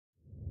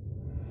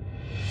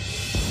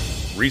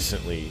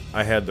Recently,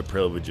 I had the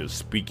privilege of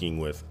speaking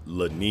with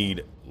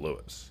Lanede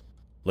Lewis.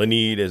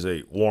 Lanede is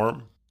a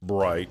warm,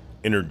 bright,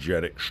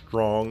 energetic,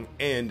 strong,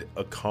 and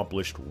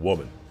accomplished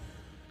woman.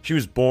 She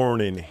was born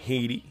in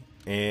Haiti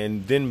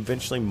and then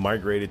eventually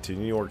migrated to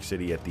New York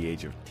City at the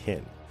age of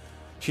 10.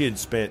 She had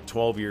spent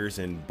 12 years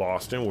in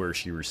Boston where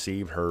she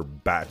received her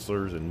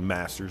bachelor's and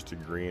master's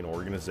degree in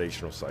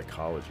organizational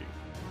psychology.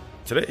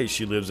 Today,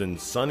 she lives in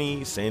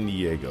sunny San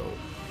Diego,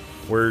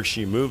 where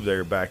she moved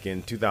there back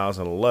in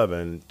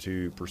 2011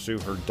 to pursue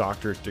her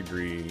doctorate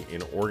degree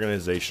in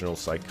organizational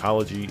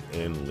psychology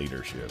and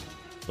leadership.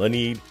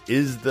 Lanede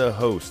is the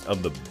host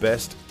of the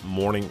Best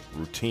Morning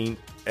Routine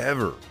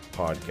Ever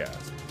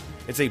podcast.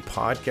 It's a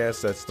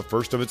podcast that's the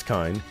first of its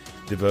kind,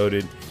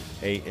 devoted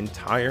an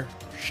entire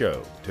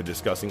show to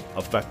discussing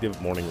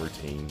effective morning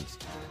routines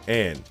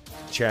and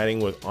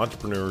chatting with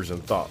entrepreneurs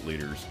and thought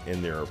leaders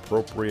in their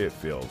appropriate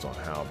fields on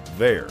how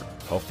their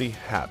healthy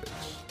habits,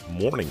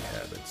 morning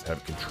habits,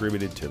 have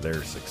contributed to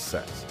their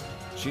success.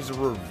 She's a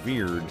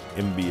revered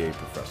MBA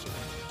professor.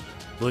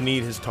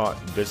 Lanede has taught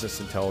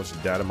business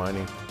intelligence, data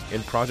mining,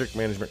 and project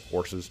management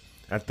courses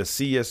at the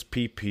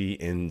CSPP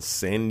in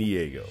San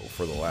Diego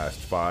for the last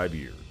 5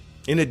 years.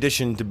 In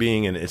addition to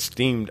being an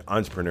esteemed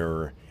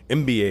entrepreneur,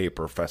 MBA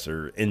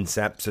professor, and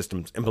SAP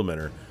systems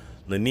implementer,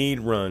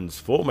 Lanede runs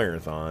full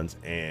marathons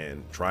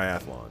and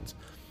triathlons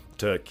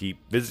to keep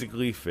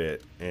physically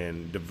fit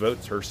and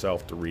devotes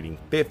herself to reading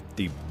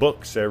 50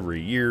 books every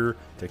year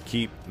to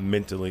keep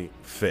mentally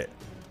fit.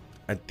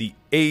 At the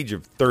age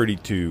of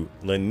 32,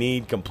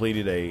 Lanede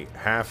completed a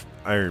half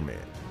Ironman,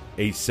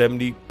 a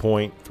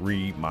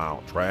 70.3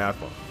 mile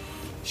triathlon.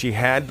 She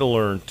had to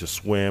learn to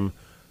swim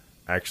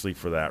actually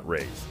for that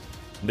race.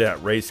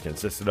 That race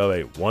consisted of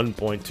a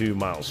 1.2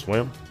 mile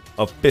swim,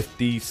 a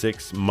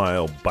 56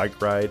 mile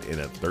bike ride, and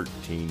a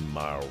 13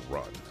 mile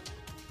run.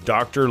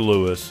 Dr.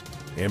 Lewis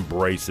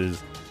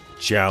embraces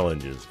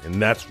challenges,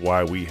 and that's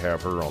why we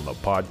have her on the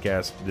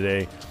podcast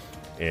today.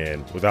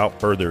 And without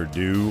further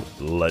ado,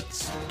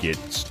 let's get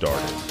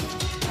started.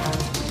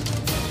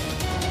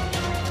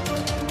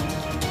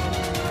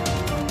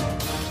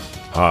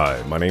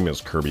 Hi, my name is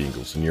Kirby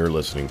Ingles, and you're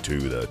listening to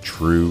the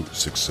True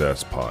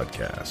Success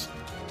Podcast.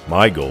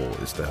 My goal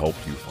is to help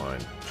you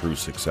find true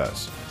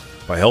success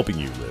by helping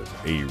you live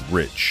a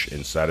rich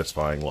and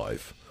satisfying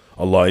life,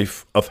 a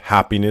life of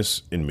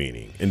happiness and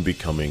meaning, and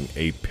becoming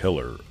a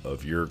pillar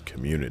of your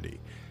community.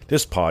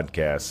 This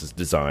podcast is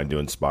designed to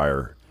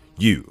inspire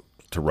you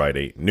to write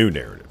a new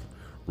narrative,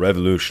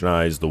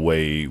 revolutionize the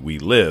way we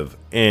live,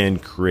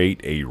 and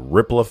create a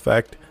ripple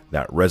effect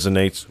that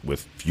resonates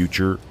with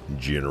future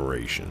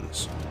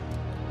generations.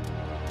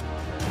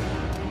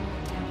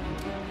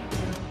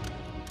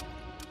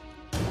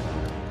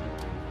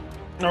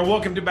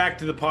 Welcome back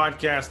to the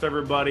podcast,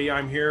 everybody.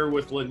 I'm here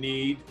with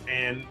Lanede,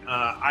 and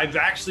I've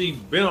actually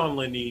been on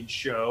Lanede's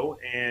show,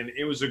 and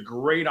it was a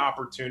great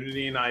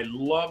opportunity, and I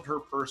loved her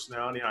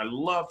personality. I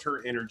loved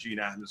her energy and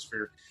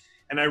atmosphere,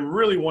 and I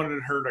really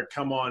wanted her to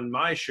come on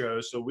my show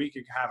so we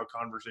could have a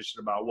conversation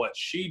about what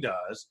she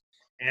does,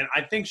 and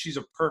I think she's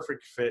a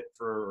perfect fit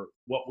for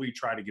what we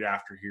try to get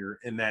after here,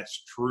 and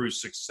that's true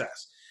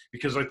success,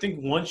 because I think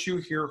once you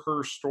hear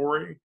her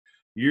story,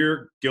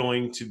 you're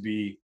going to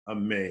be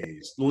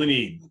amazed.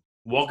 Lanede,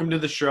 welcome to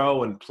the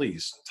show, and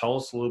please tell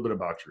us a little bit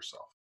about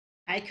yourself.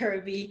 Hi,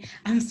 Kirby.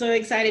 I'm so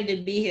excited to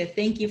be here.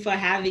 Thank you for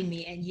having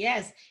me. And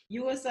yes,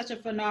 you were such a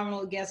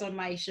phenomenal guest on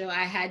my show.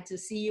 I had to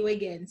see you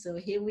again. So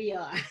here we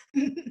are.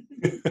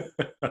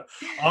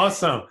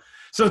 Awesome.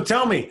 So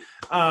tell me,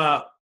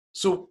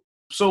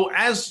 so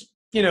as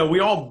you know, we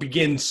all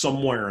begin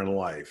somewhere in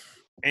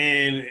life,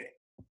 and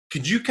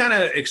could you kind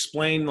of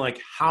explain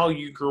like how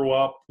you grew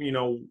up,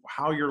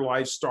 how your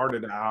life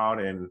started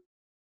out, and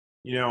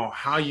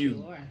how you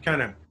Sure.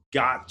 kind of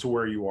got to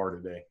where you are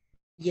today?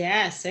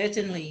 Yeah,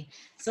 certainly.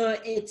 So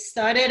it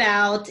started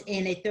out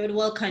in a third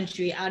world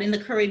country out in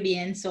the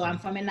Caribbean. So I'm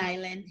from an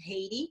island,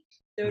 Haiti,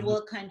 third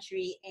world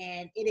country,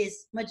 and it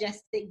is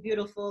majestic,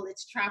 beautiful.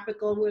 It's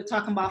tropical. We were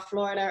talking about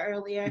Florida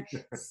earlier,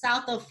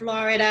 south of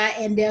Florida,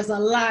 and there's a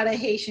lot of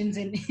Haitians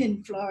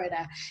in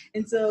Florida.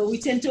 And so we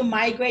tend to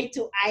migrate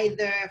to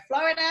either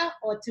Florida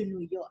or to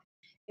New York.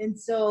 And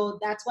so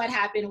that's what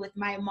happened with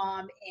my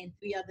mom and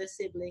three other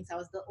siblings. I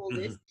was the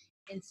oldest.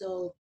 And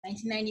so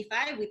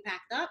 1995, we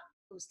packed up.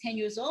 I was 10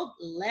 years old,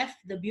 left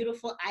the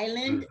beautiful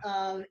island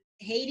of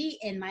Haiti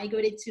and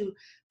migrated to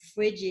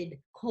frigid,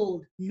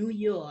 cold New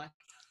York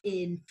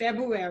in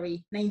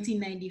February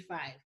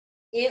 1995.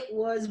 It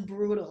was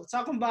brutal.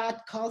 Talking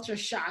about culture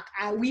shock.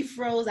 We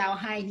froze our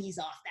high knees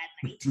off that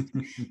night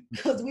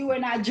because we were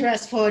not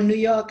dressed for New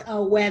York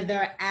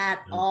weather at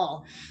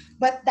all.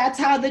 But that's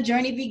how the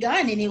journey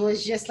began. And it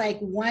was just like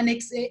one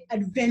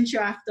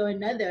adventure after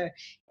another.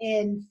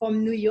 And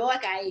from New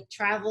York, I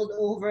traveled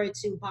over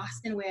to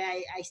Boston where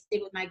I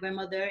stayed with my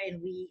grandmother,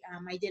 and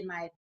I did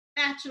my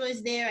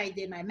bachelor's there. I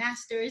did my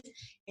master's.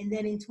 And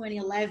then in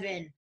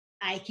 2011,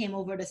 I came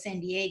over to San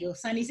Diego,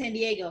 sunny San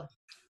Diego,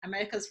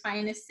 America's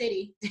finest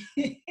city.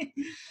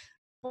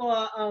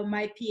 for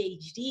my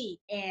PhD,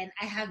 and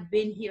I have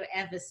been here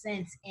ever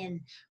since.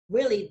 And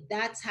really,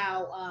 that's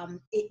how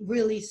it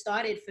really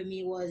started for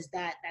me, was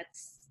that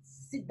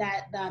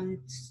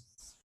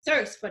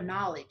thirst for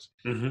knowledge.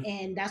 Mm-hmm.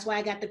 And that's why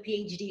I got the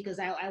PhD, because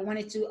I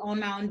wanted to own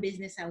my own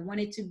business. I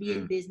wanted to be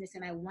in business,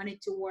 and I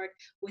wanted to work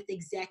with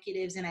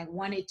executives, and I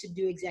wanted to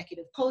do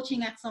executive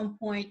coaching at some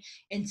point.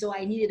 And so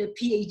I needed a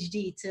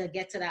PhD to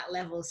get to that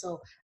level. So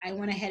I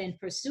went ahead and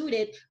pursued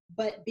it.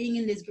 But being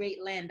in this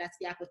great land, that's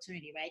the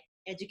opportunity, right?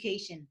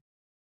 Education.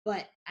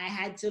 But I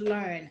had to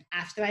learn.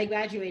 After I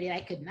graduated,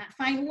 I could not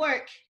find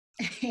work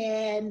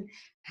and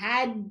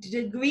had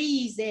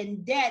degrees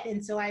and debt.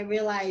 And so I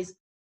realized,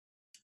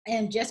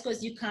 and just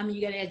because you come and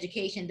you get an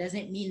education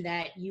doesn't mean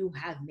that you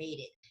have made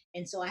it.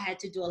 And so I had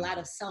to do a lot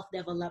of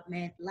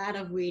self-development, a lot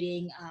of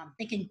reading,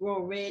 Think and Grow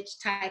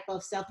Rich type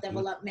of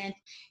self-development.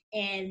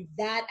 And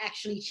that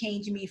actually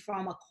changed me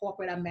from a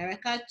corporate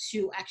America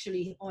to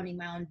actually owning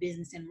my own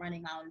business and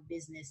running my own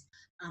business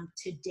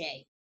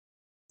today.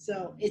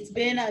 So it's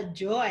been a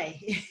joy.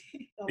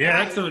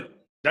 Yeah,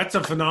 that's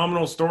a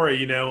phenomenal story.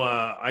 You know,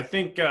 I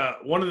think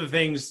one of the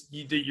things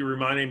that you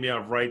reminded me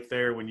of right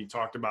there when you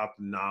talked about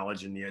the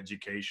knowledge and the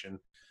education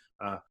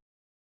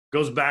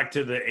goes back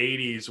to the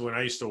 80s when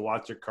I used to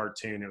watch a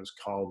cartoon. It was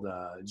called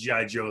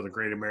G.I. Joe, the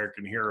Great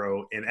American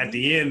Hero. And at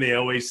the end, they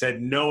always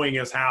said, knowing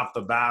is half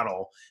the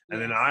battle.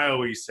 And then I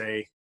always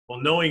say, well,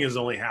 knowing is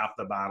only half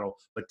the battle,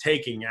 but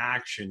taking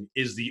action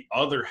is the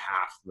other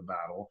half of the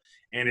battle.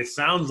 And it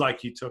sounds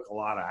like you took a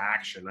lot of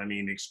action. I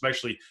mean,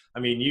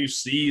 you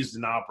seized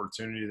an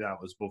opportunity that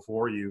was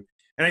before you.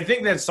 And I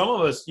think that some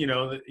of us,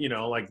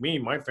 like me,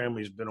 my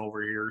family's been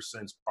over here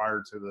since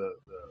prior to the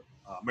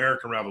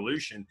American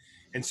Revolution.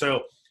 And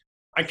so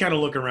I kind of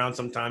look around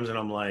sometimes and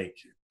I'm like,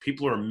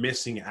 people are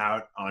missing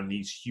out on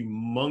these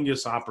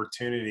humongous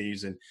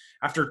opportunities. And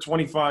after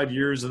 25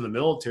 years in the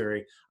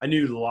military, I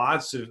knew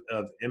lots of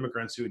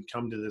immigrants who had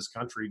come to this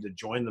country to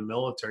join the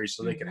military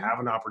so they could have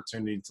an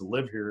opportunity to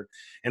live here.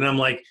 And I'm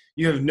like,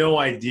 you have no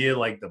idea,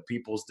 like, the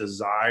people's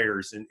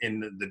desires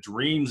and the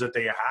dreams that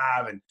they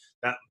have. And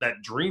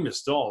that dream is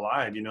still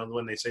alive. You know,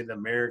 when they say the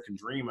American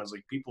dream, I was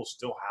like, people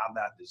still have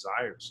that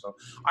desire. So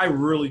I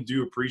really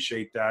do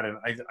appreciate that. And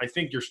I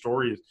think your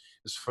story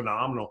is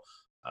phenomenal.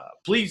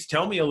 Please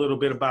tell me a little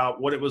bit about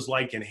what it was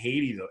like in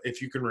Haiti, though,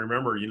 if you can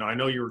remember. You know, I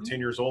know you were 10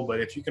 years old, but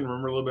if you can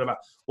remember a little bit about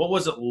what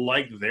was it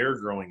like there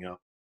growing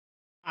up?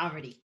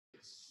 Poverty.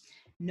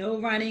 No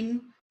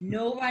running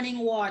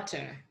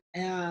water.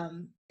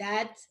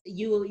 That's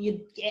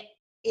you get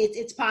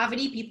it's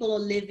poverty. People are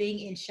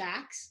living in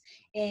shacks.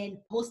 And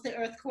post the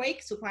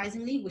earthquake,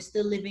 surprisingly, we're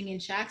still living in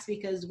shacks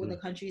because when the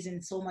country's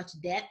in so much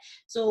debt.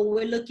 So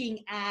we're looking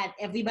at,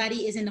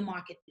 everybody is in the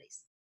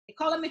marketplace. They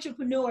call them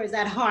entrepreneurs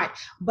at heart,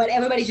 but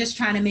everybody's just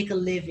trying to make a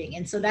living.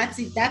 And so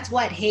that's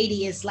what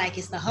Haiti is like.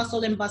 It's the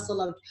hustle and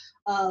bustle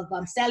of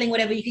selling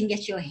whatever you can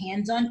get your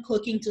hands on,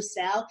 cooking to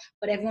sell,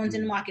 but everyone's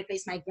in the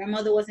marketplace. My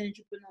grandmother was an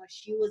entrepreneur.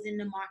 She was in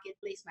the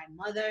marketplace. My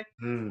mother,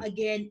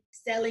 again,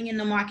 selling in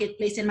the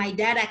marketplace. And my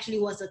dad actually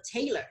was a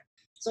tailor.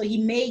 So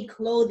he made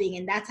clothing,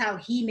 and that's how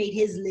he made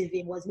his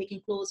living, was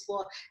making clothes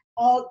for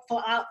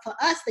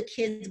us, the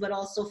kids, but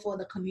also for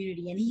the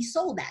community. And he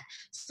sold that.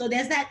 So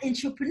there's that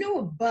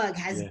entrepreneur bug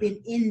has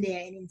been in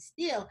there and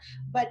instilled,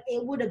 but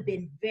it would have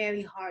been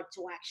very hard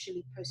to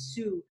actually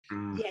pursue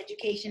the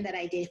education that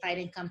I did if I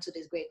didn't come to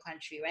this great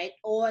country, right?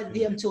 Or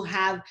them to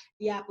have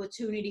the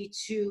opportunity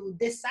to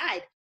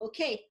decide,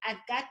 okay,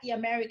 I've got the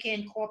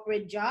American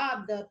corporate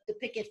job, the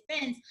picket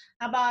fence.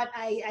 How about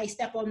I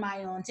step on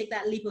my own, take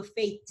that leap of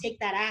faith, take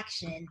that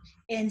action,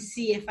 and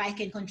see if I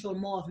can control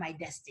more of my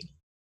destiny.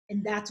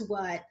 And that's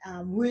what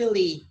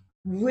really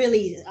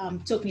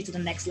took me to the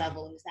next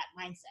level, is that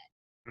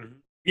mindset.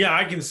 Yeah,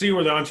 I can see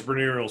where the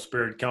entrepreneurial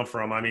spirit come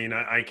from. I mean,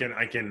 I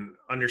can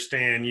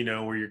understand,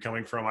 where you're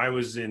coming from. I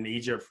was in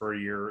Egypt for a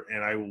year,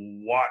 and I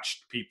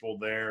watched people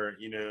there.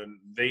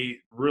 They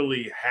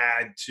really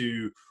had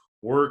to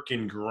work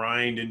and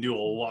grind and do a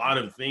lot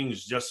of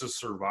things just to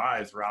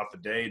survive throughout the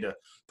day, to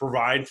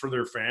provide for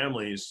their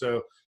families.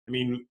 So, I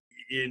mean,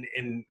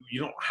 and you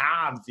don't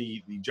have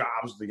the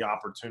jobs, the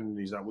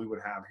opportunities that we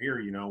would have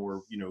here, where,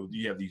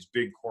 you have these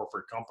big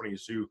corporate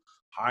companies who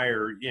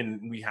hire,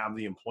 and we have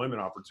the employment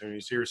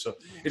opportunities here. So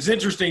it's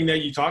interesting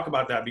that you talk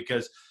about that,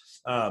 because,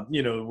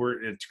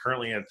 it's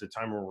currently, at the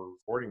time where we're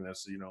recording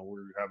this,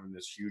 we're having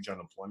this huge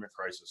unemployment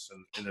crisis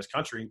in this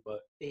country, but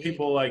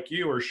people like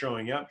you are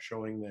showing up,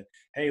 showing that,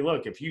 hey,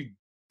 look, if you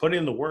put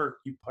in the work,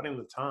 you put in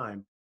the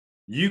time,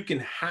 you can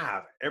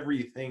have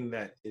everything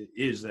that it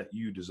is that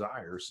you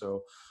desire.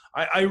 So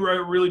I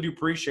really do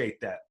appreciate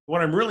that.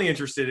 What I'm really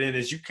interested in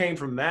is, you came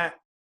from that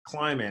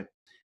climate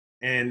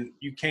and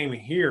you came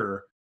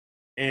here,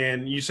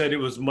 and you said it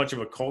was much of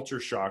a culture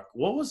shock.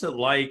 What was it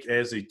like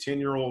as a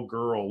 10-year-old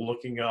girl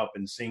looking up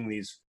and seeing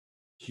these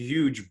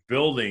huge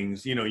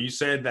buildings? You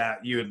said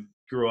that you had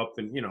grew up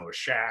in, a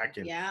shack,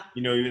 and,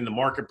 in the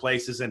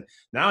marketplaces, and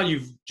now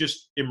you've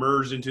just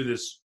emerged into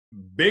this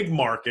big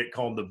market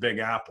called the Big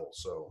Apple.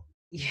 So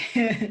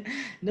yeah,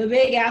 the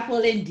Big Apple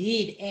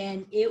indeed.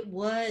 And it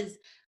was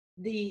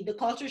the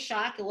culture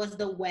shock, it was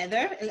the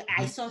weather.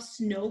 I Mhm. saw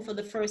snow for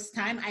the first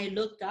time. I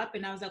looked up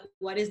and I was like,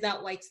 what is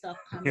that white stuff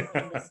coming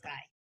from the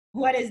sky?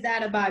 What is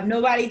that about?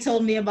 Nobody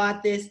told me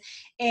about this.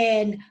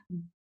 And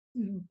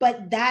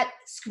but that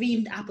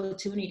screamed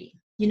opportunity.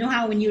 You know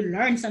how when you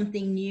learn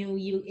something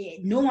new,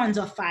 no one's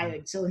off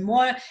fired. So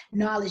more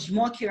knowledge,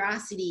 more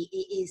curiosity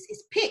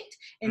is picked,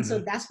 and so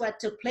Mhm. that's what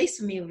took place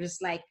for me. It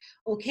was like,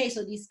 okay,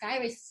 so these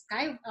sky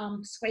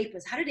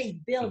scrapers, how do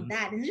they build Mhm.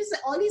 that? And just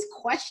all these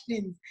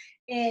questions,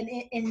 and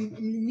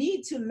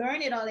need to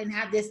learn it all and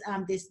have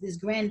this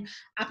grand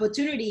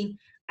opportunity.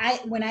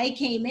 When I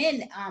came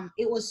in,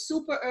 it was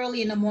super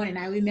early in the morning.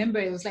 I remember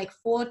it was like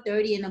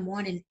 4:30 in the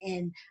morning,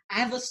 and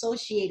I've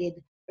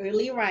associated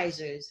early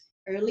risers,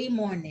 early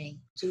morning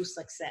to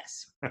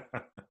success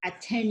at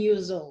 10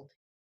 years old.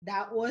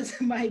 That was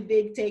my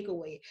big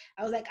takeaway.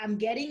 I was like, I'm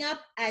getting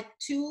up at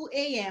 2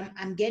 a.m.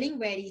 I'm getting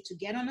ready to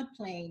get on a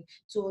plane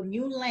to a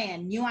new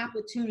land, new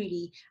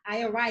opportunity.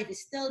 I arrive,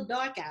 it's still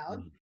dark out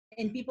Mhm.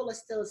 and people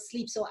are still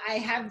asleep. So I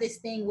have this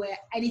thing where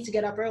I need to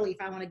get up early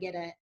if I want to get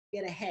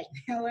ahead.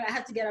 I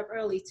have to get up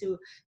early to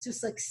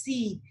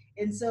succeed.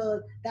 And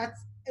so that's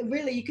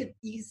really,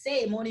 you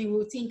say morning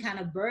routine kind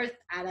of birth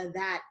out of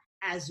that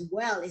as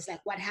well. It's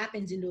like what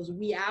happens in those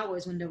wee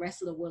hours when the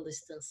rest of the world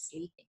is still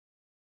sleeping,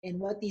 and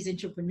what these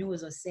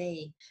entrepreneurs are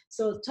saying.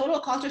 So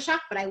total culture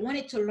shock, but I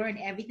wanted to learn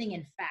everything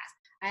and fast.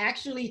 I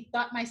actually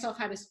taught myself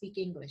how to speak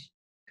English,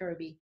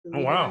 Kirby, Oh,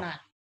 believe it or wow. not.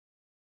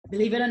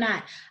 Believe it or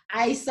not,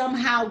 I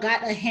somehow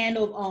got a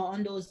handle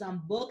on those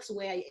books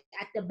where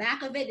at the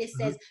back of it, it Mhm.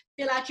 says,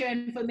 fill out your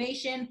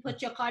information,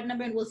 put your card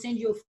number, and we'll send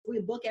you a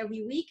free book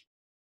every week.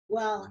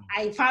 Well,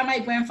 I found my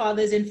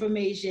grandfather's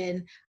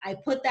information. I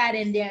put that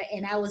in there,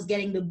 and I was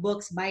getting the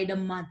books by the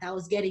month. I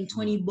was getting Mhm.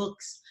 20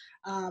 books.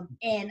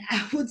 And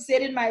I would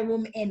sit in my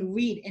room and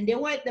read. And they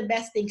weren't the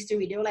best things to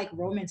read. They were like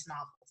romance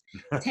novels.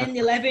 10,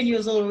 11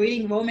 years old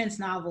reading romance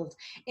novels.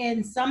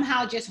 And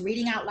somehow just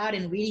reading out loud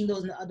and reading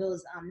those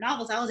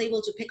novels, I was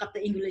able to pick up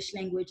the English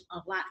language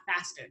a lot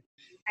faster.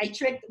 I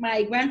tricked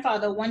my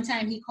grandfather one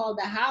time. He called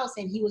the house,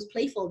 and he was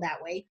playful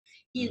that way.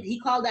 He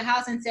called the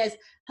house and says,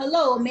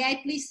 hello, may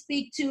I please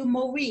speak to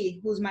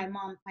Marie, who's my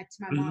mom, that's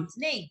my Mhm. mom's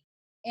name.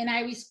 And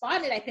I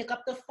responded, I pick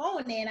up the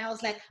phone and I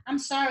was like, I'm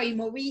sorry,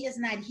 Marie is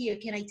not here.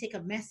 Can I take a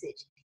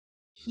message?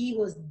 He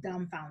was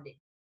dumbfounded.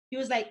 He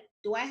was like,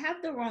 do I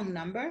have the wrong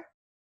number?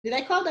 Did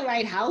I call the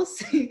right house?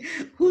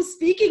 Who's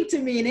speaking to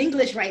me in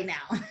English right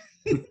now?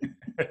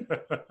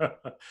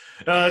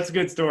 That's a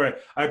good story.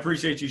 I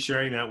appreciate you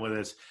sharing that with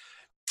us.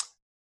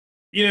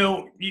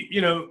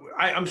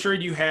 I'm sure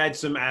you had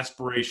some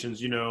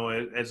aspirations,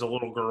 as a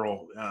little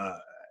girl,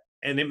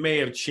 and it may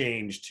have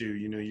changed too.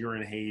 You're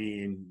in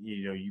Haiti, and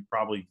you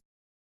probably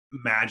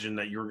imagined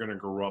that you were going to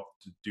grow up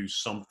to do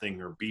something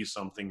or be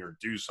something or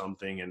do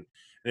something, and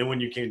then when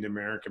you came to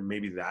America,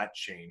 maybe that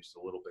changed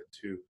a little bit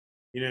too.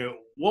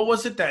 What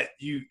was it that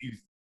you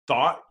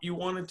thought you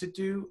wanted to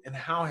do, and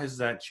how has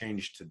that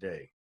changed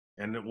today?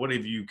 And what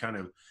have you kind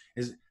of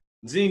is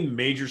any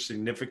major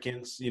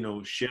significance,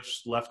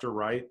 shifts left or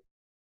right?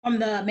 From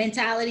the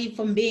mentality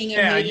from being in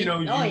Yeah, Haiti.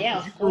 Oh you yeah,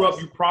 as you of grew up,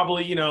 course. you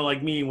probably,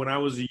 like me, when I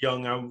was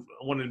young, I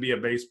wanted to be a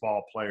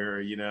baseball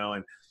player,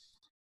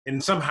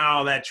 and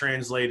somehow that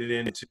translated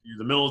into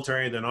the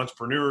military, then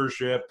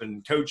entrepreneurship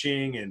and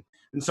coaching, and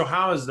so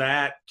how has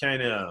that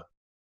kind of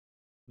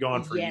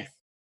gone for you? Yes.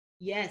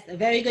 Yes, a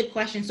very good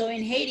question. So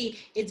in Haiti,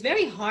 it's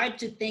very hard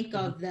to think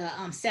Mhm. of the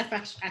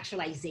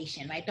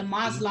self-actualization, right? The Mhm.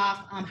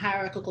 Maslow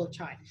hierarchical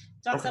chart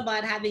talks Okay.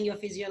 about having your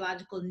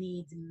physiological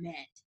needs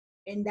met,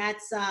 and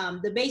that's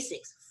the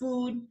basics: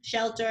 food,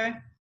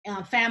 shelter,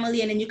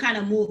 family, and then you kind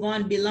of move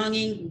on: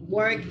 belonging,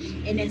 work,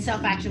 and then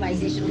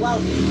self-actualization. Well,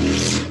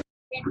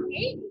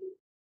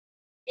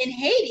 in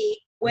Haiti,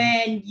 Mhm.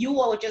 when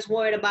you are just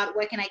worried about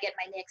where can I get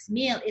my next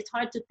meal, it's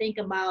hard to think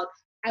about,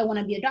 I want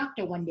to be a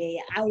doctor one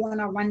day. I want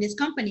to run this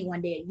company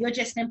one day. You're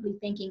just simply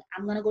thinking,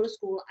 I'm going to go to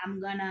school. I'm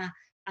going to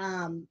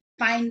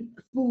find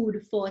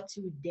food for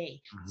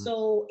today. Mhm.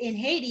 So in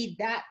Haiti,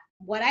 that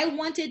what I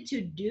wanted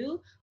to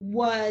do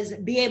was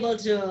be able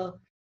to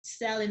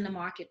sell in the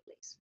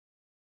marketplace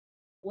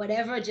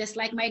whatever, just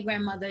like my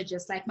grandmother,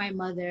 just like my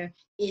mother,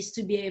 is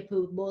to be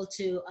able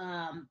to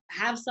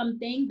have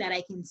something that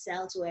I can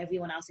sell to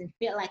everyone else and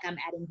feel like I'm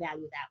adding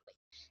value that way.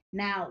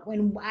 Now,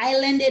 when I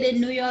landed in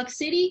New York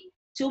City,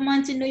 2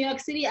 months in New York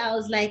City, I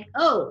was like,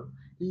 oh,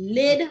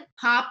 lid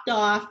popped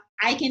off.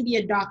 I can be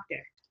a doctor.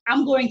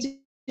 I'm going to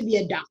be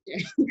a doctor.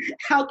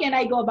 How can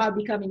I go about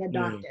becoming a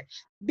Yeah. doctor?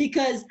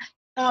 Because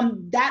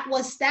that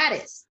was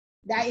status.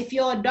 That if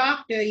you're a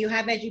doctor, you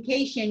have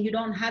education, you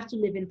don't have to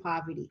live in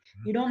poverty.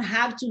 You don't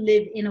have to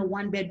live in a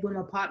one-bedroom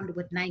apartment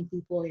with 9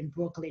 people in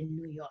Brooklyn,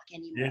 New York Yeah.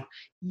 anymore.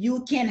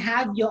 You can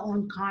have your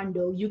own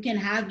condo, you can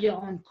have your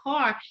own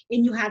car,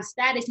 and you have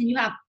status and you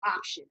have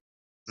options.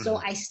 So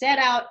Mhm. I set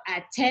out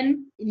at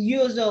 10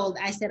 years old.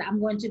 I said, I'm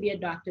going to be a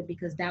doctor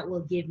because that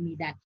will give me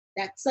that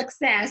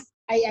success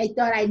I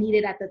thought I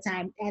needed at the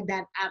time and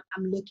that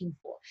I'm looking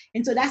for.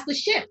 And so that's the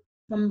shift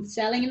from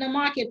selling in the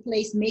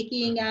marketplace,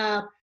 making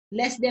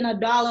less than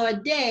 $1 a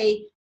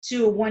day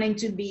to wanting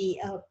to be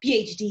a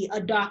PhD, a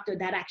doctor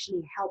that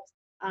actually helps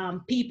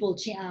people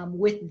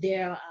with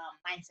their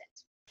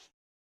mindset.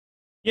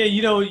 Yeah,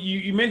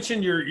 you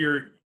mentioned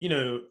your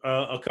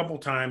a couple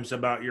times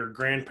about your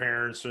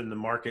grandparents and the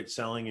market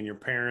selling and your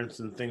parents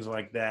and things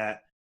like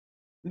that.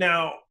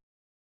 Now,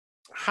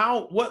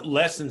 what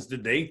lessons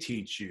did they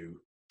teach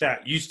you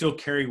that you still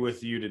carry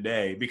with you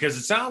today? Because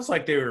it sounds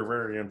like they were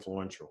very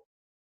influential.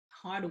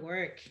 Hard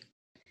work.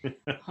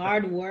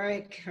 Hard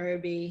work,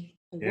 Herbie.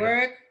 Yeah.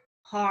 Work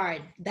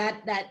hard.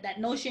 That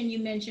notion you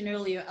mentioned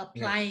earlier, Yeah.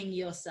 applying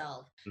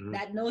yourself. Hmm.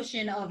 That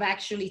notion of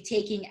actually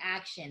taking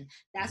action.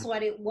 That's Hmm.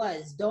 what it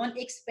was. Don't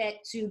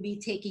expect to be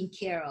taken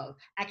care of.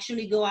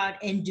 Actually go out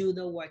and do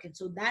the work. And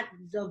so that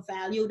the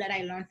value that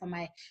I learned from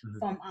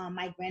Hmm.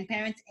 my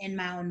grandparents and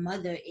my own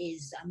mother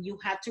is you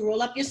have to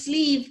roll up your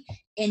sleeve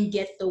and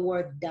get the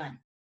work done.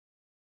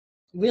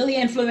 Really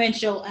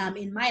influential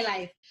in my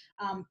life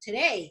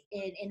today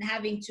in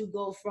having to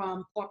go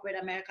from corporate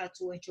America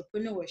to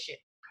entrepreneurship.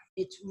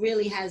 It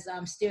really has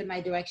steered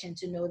my direction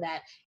to know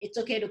that it's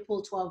okay to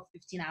pull 12,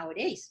 15-hour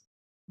days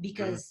Hmm.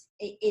 because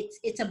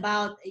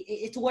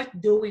it's worth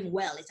doing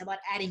well. It's about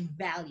adding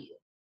value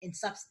and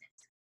substance.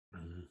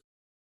 Hmm.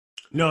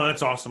 No,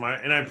 that's awesome.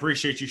 I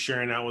appreciate you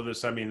sharing that with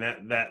us. I mean,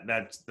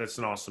 that's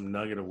an awesome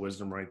nugget of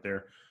wisdom right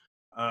there.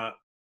 Uh,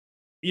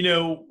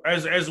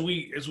 as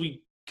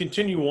we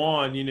continue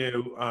on,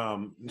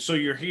 so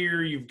you're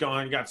here, you've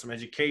got some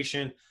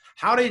education.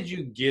 How did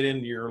you get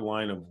into your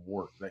line of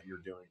work that you're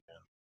doing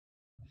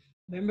now?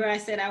 Remember I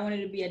said I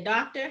wanted to be a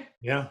doctor?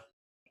 Yeah.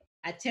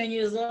 At 10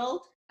 years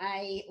old,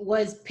 I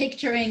was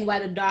picturing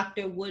what a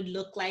doctor would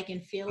look like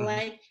and feel Hmm.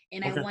 like,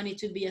 and I Okay. wanted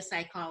to be a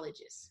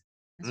psychologist.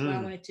 That's what I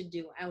Mm. wanted to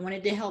do. I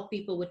wanted to help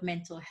people with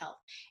mental health.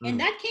 And Mm.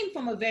 that came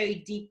from a very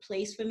deep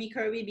place for me,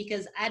 Kirby,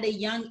 because at a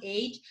young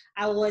age,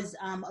 I was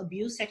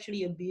abused,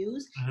 sexually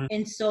abused. Mhm.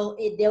 And so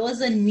there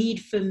was a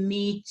need for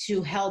me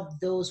to help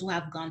those who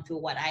have gone through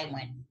what I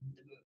went through.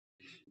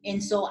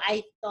 And so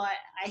I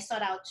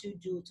sought out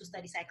to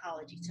study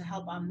psychology, to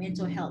help on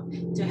mental health,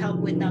 to help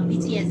with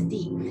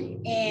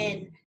PTSD.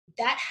 And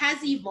that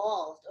has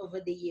evolved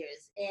over the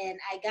years. And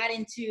I got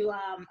into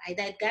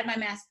I got my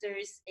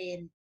master's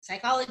in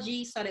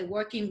psychology, started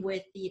working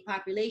with the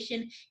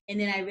population, and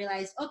then I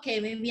realized, okay,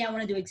 maybe I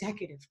want to do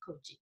executive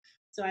coaching.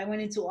 So I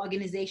went into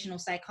organizational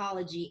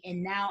psychology,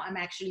 and now I'm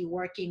actually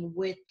working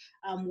with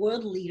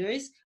world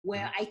leaders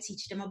where Mhm. I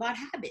teach them about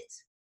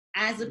habits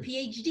as a Mm.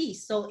 PhD.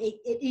 So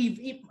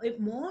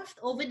it morphed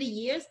over the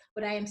years,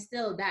 but I am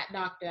still that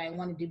doctor I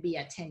wanted to be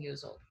at 10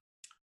 years old.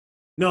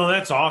 No,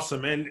 that's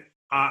awesome, and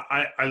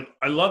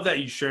I love that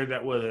you shared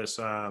that with us.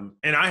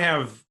 And I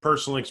have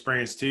personal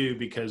experience too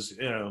because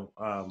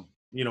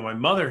my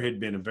mother had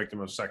been a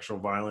victim of sexual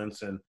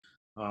violence, and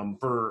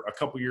for a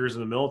couple years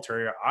in the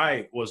military,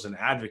 I was an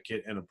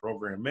advocate and a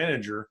program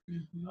manager.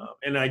 Mm-hmm.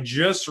 And I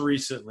just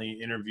recently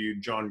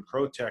interviewed John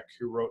Krotek,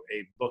 who wrote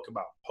a book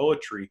about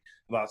poetry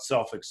about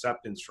self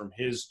acceptance from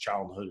his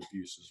childhood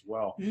abuse as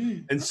well.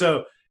 Mm. And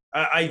so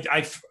I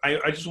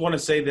just want to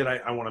say that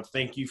I want to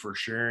thank you for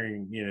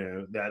sharing,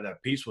 that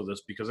piece with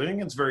us, because I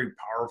think it's very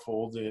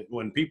powerful that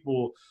when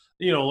people,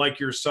 like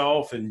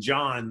yourself and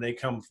John, they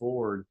come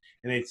forward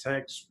and they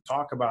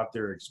talk about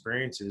their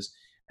experiences.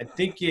 I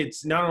think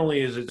it's not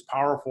only is it's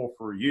powerful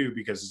for you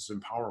because it's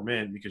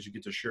empowerment, because you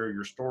get to share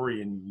your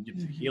story and you get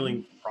the Mm-hmm.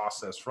 healing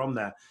process from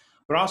that,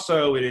 but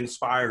also it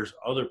inspires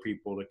other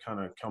people to kind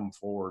of come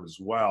forward as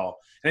well.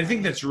 And I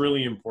think that's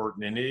really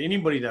important. And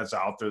anybody that's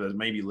out there that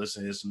may be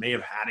listening to this may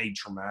have had a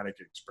traumatic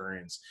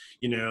experience,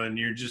 and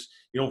you're just,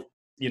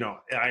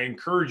 I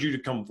encourage you to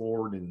come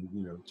forward and,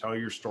 tell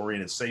your story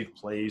in a safe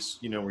place,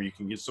 where you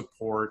can get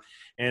support.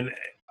 And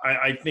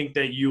I think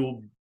that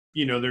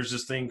there's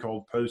this thing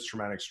called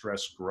post-traumatic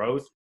stress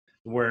growth,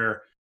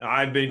 where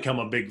I've become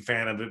a big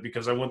fan of it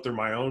because I went through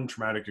my own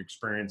traumatic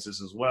experiences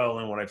as well.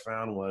 And what I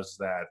found was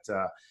that,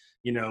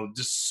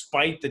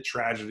 despite the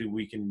tragedy,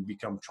 we can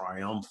become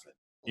triumphant,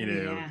 Oh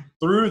yeah,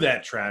 through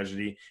that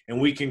tragedy, and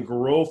we can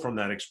grow from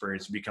that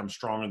experience and become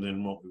stronger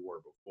than what we were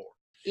before.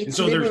 And it's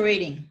so there's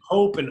liberating.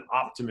 hope and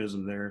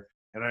optimism there.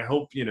 And I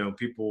hope,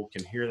 people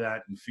can hear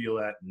that and feel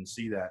that and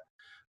see that.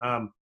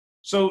 Um,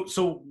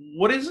 so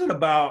what is it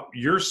about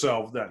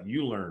yourself that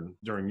you learned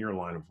during your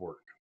line of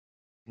work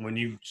when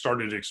you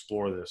started to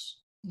explore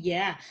this?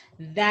 Yeah,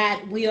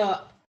 that we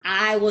are.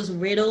 I was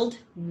riddled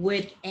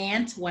with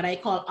what I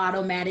call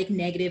automatic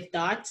negative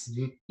thoughts.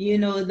 Mhm. You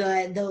know,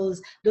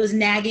 those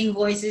nagging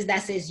voices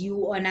that says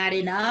you are not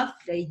enough,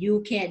 that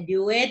you can't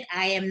do it,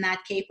 I am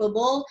not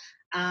capable,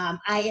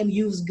 I am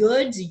used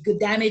goods, good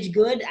damaged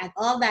good, and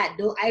all that.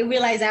 Though I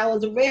realized I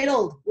was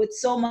riddled with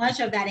so much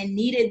of that and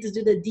needed to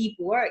do the deep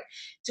work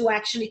to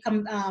actually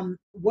come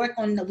work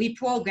on the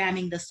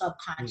reprogramming the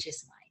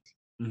subconscious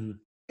mind. Mhm.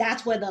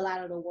 That's where a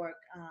lot of the work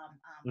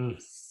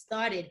Mm.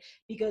 started.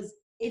 Because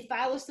if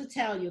I was to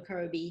tell you,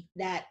 Kirby,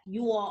 that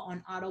you are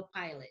on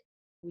autopilot,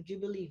 would you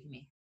believe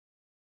me?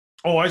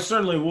 Oh, I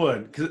certainly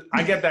would, because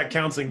I get that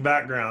counseling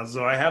background,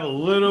 so I have a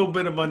little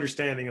bit of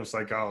understanding of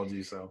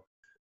psychology. So,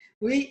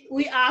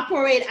 We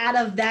operate out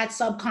of that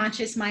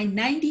subconscious mind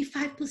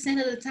 95%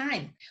 of the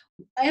time.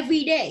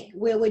 Every day,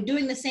 where we're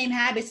doing the same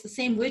habits, the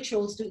same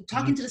rituals,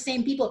 talking to the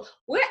same people,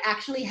 we're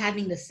actually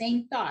having the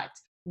same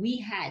thoughts we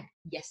had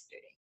yesterday.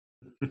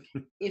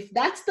 If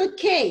that's the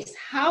case,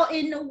 how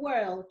in the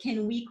world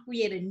can we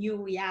create a new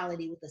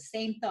reality with the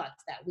same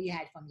thoughts that we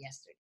had from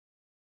yesterday?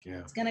 Yeah.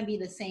 It's going to be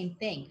the same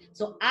thing.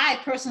 So I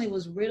personally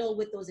was riddled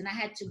with those, and I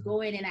had to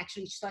go in and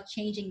actually start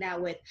changing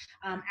that with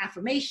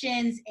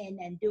affirmations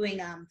and doing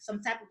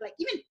some type of like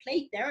even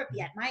play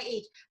therapy. At my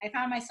age, I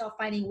found myself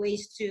finding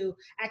ways to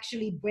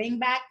actually bring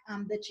back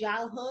the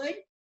childhood,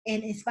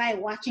 and it's by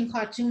watching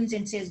cartoons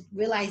and says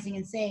realizing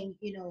and saying,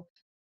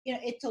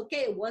 it's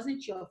okay. It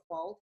wasn't your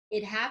fault.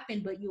 It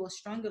happened, but you are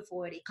stronger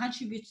for it. It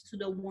contributes to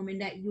the woman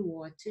that you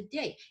are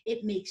today.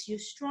 It makes you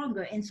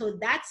stronger. And so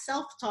that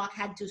self-talk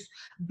had to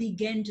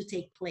begin to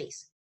take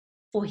place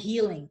for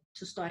healing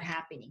to start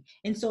happening.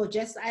 And so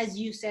just as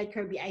you said,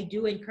 Kirby, I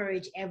do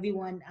encourage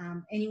everyone,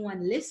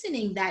 anyone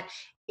listening, that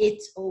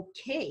it's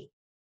okay.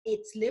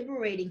 It's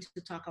liberating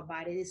to talk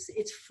about it.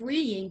 It's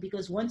freeing,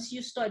 because once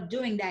you start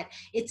doing that,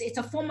 it's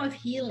a form of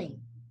healing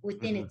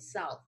within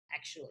itself,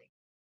 actually.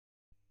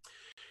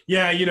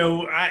 Yeah,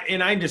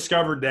 I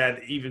discovered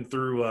that even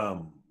through,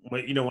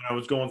 when I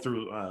was going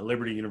through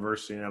Liberty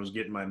University and I was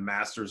getting my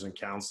master's in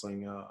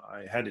counseling,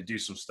 I had to do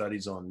some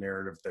studies on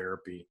narrative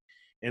therapy,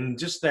 and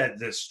just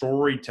the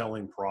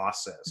storytelling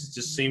process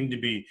just seemed to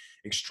be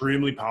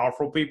extremely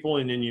powerful, people.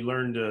 And then you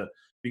learn to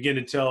begin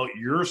to tell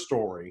your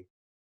story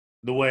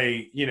the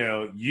way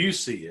you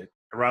see it,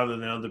 rather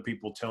than other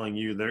people telling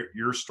you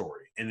your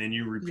story, and then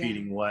you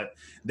repeating what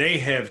they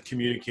have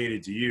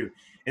communicated to you.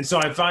 And so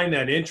I find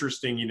that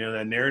interesting,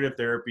 that narrative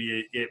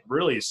therapy, it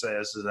really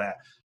says is that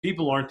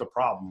people aren't the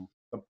problem.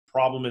 The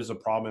problem is a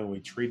problem, and we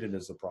treat it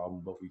as a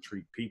problem, but we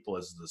treat people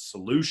as the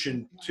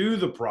solution to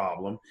the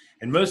problem.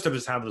 And most of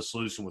us have the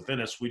solution within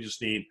us. We just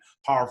need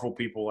powerful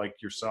people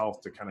like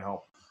yourself to kind of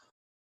help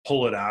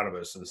pull it out of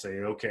us and say,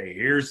 okay,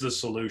 here's the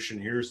solution,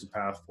 here's the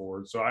path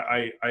forward. So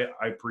I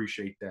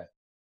appreciate that.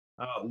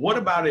 What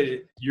about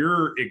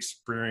your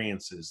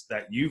experiences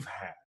that you've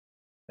had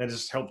that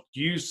has helped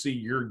you see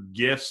your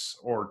gifts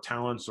or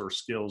talents or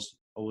skills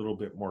a little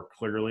bit more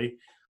clearly,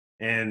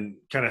 and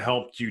kind of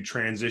helped you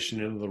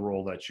transition into the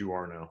role that you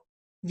are now?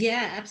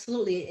 Yeah,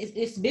 absolutely.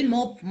 It's been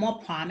more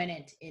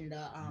prominent in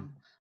the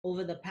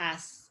over the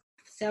past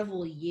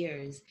several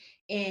years,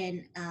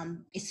 and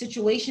it's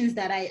situations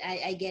that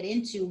I get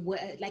into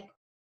where, like,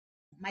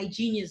 my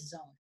genius zone.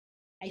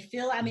 I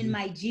feel I'm in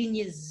my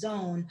genius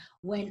zone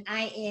when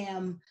I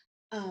am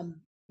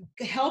um,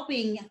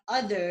 helping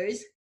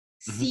others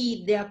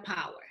see their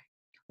power,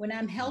 when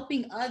I'm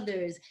helping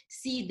others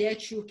see their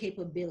true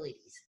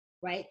capabilities,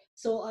 right?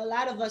 So a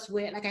lot of us,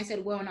 like I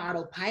said, we're on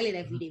autopilot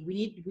every day.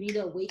 We need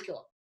a wake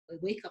up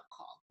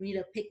call. We need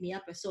to pick me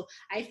up. And so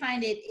I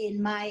find it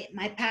in my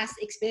past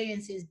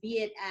experiences, be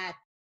it at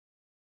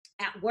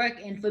work,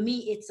 and for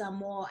me it's a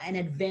more an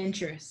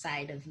adventure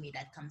side of me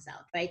that comes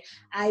out, right?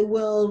 I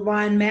will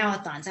run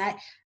marathons.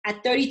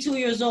 At 32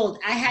 years old,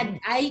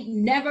 I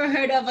never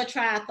heard of a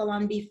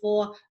triathlon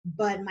before,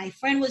 but my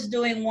friend was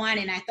doing one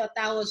and I thought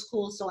that was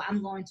cool, so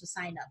I'm going to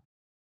sign up.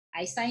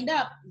 I signed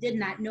up, did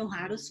not know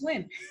how to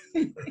swim.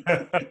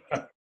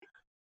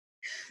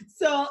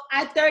 So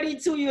at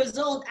 32 years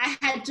old, I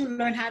had to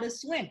learn how to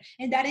swim.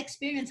 And that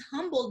experience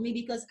humbled me,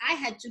 because I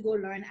had to go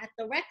learn at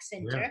the rec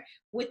center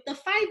with the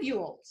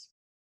 5-year-olds,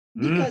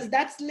 because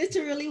that's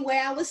literally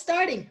where I was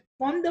starting,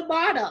 from the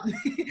bottom.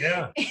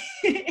 Yeah.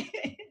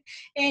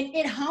 And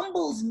it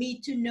humbles me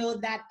to know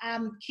that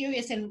I'm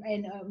curious and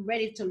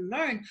ready to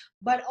learn,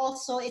 but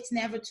also it's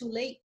never too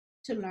late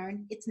to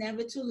learn. It's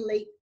never too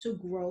late to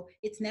grow.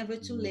 It's never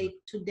too late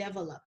to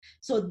develop.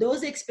 So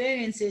those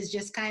experiences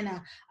just kind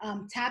of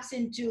taps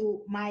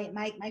into my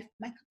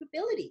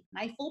capability,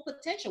 my full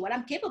potential, what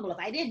I'm capable of.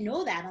 I didn't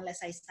know that unless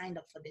I signed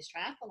up for this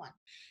triathlon.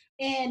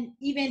 And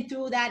even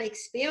through that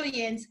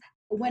experience,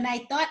 when I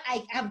thought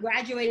I have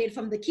graduated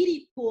from the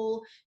kiddie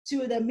pool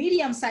to the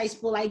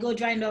medium-sized pool, I go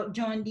join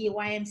the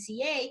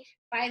YMCA,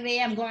 5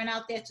 a.m. going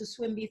out there to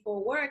swim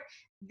before work.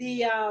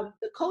 The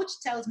coach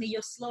tells me,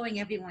 "You're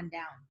slowing everyone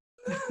down.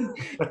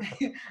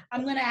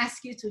 I'm going to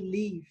ask you to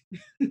leave."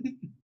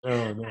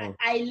 Oh, no.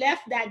 I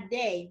left that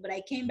day, but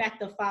I came back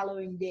the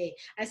following day.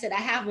 I said, I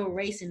have a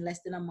race in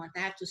less than a month. I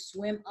have to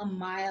swim a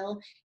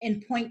mile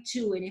in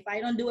 0.2. And if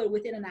I don't do it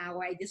within an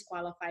hour, I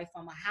disqualify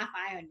from a half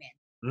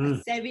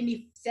Ironman,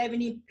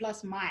 70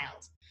 plus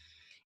miles.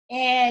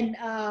 And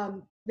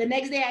the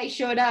next day I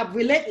showed up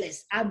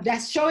relentless.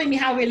 That's showing me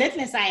how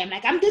relentless I am.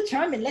 Like, I'm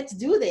determined. Let's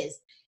do this.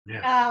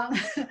 Yeah.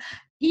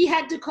 He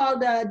had to call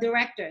the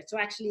director to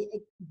actually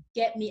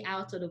get me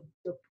out of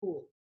the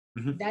pool.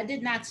 That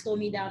did not slow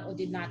me down or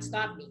did not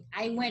stop me.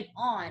 I went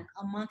on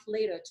a month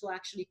later to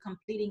actually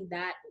completing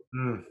that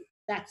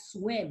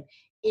swim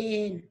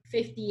in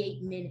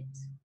 58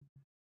 minutes.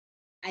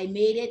 I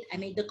made it. I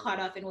made the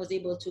cutoff and was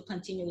able to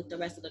continue with the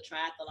rest of the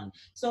triathlon.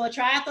 So a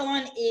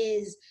triathlon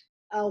is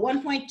a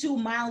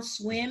 1.2 mile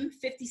swim,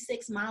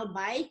 56-mile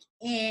bike,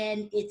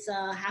 and it's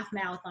a half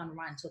marathon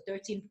run, so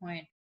 13.1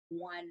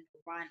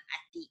 run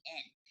at the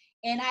end.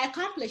 And I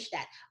accomplished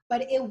that.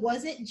 But it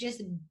wasn't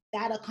just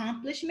that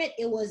accomplishment.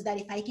 It was that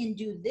if I can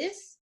do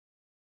this,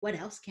 what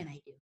else can I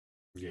do?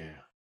 Yeah.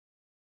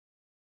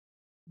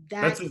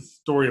 That's That's a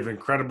story of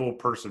incredible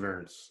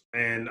perseverance.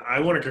 And I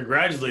want to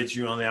congratulate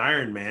you on the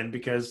Ironman,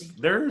 because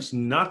there's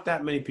not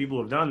that many people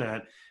who have done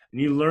that.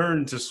 And you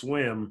learn to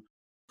swim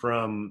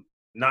from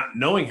not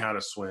knowing how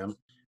to swim.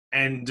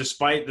 And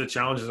despite the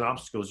challenges and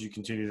obstacles, you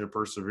continue to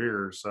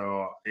persevere.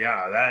 So,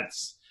 yeah,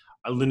 that's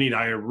Lenita.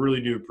 I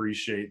really do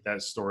appreciate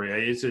that story.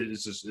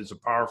 It's a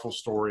powerful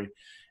story.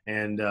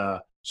 And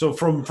so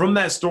from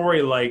that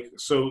story, like,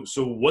 so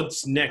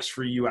what's next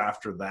for you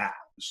after that?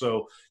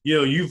 So,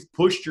 you've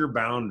pushed your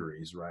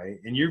boundaries, right?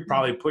 And you've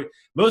probably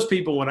most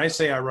people, when I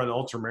say I run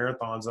ultra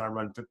marathons and I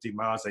run 50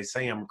 miles, they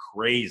say I'm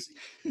crazy.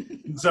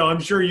 So I'm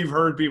sure you've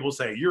heard people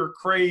say, you're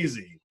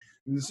crazy.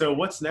 And so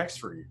what's next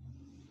for you?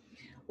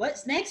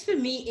 What's next for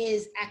me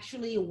is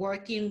actually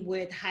working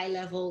with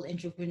high-level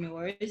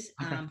entrepreneurs,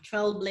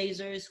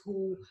 trailblazers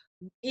who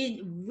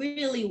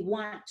really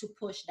want to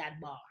push that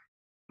bar.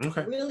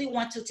 Okay. Really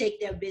want to take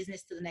their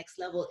business to the next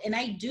level. And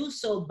I do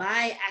so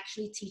by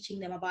actually teaching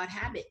them about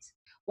habits,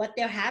 what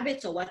their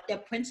habits are, what their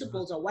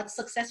principles are, what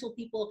successful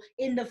people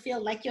in the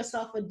field like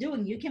yourself are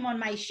doing. You came on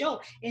my show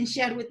and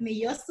shared with me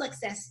your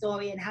success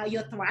story and how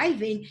you're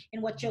thriving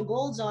and what your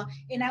goals are.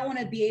 And I want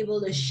to be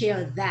able to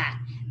share that.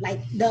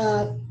 Like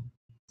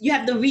you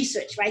have the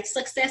research, right?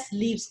 Success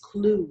leaves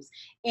clues.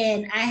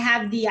 And I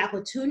have the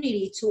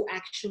opportunity to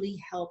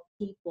actually help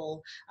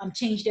people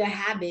change their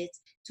habits,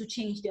 to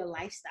change their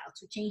lifestyle,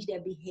 to change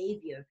their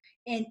behavior.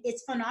 And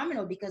it's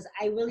phenomenal because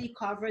I really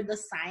cover the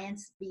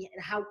science,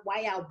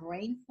 why our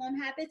brain form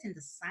habits and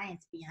the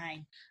science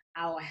behind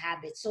our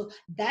habits. So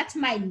that's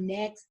my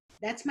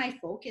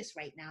focus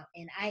right now.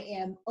 And I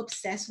am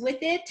obsessed with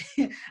it.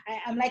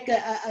 I'm like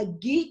a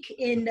geek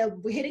in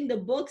hitting the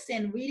books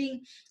and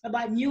reading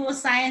about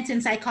neuroscience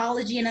and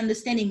psychology and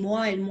understanding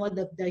more and more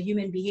the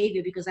human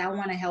behavior, because I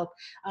want to help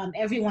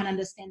everyone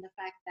understand the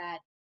fact that,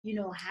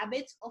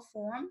 habits are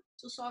formed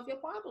to solve your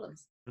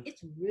problems.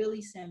 It's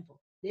really simple.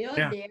 They are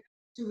there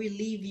to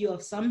relieve you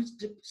of some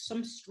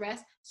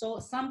stress, so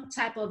some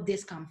type of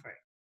discomfort.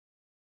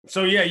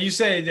 So yeah, you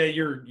say that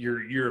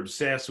you're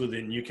obsessed with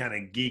it and you kind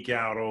of geek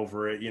out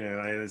over it.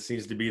 And it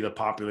seems to be the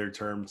popular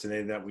term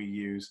today that we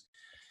use.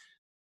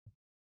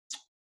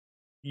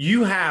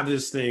 You have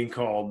this thing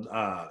called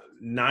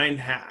 9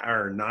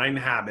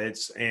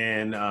 habits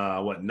and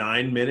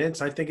 9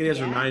 minutes, I think it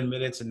is, or 9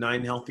 minutes and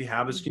 9 healthy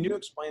habits. Can you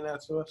explain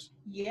that to us?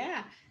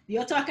 Yeah,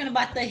 you're talking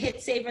about the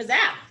Hit Savers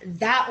app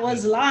that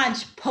was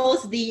launched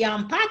post the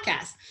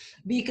podcast,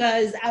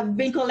 because I've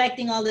been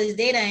collecting all this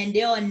data, and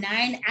there are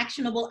 9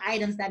 actionable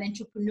items that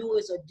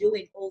entrepreneurs are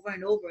doing over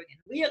and over again,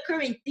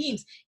 reoccurring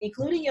themes,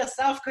 including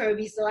yourself,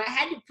 Kirby. So I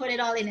had to put it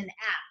all in an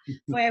app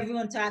for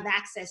everyone to have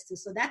access to.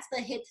 So that's the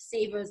Hit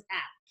Savers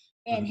app.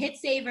 And Hit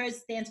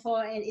Savers stands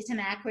for, it's an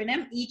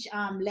acronym. Each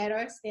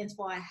letter stands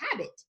for a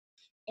habit.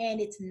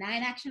 And it's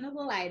 9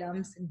 actionable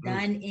items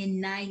done in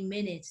 9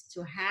 minutes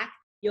to hack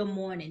your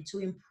morning, to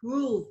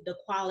improve the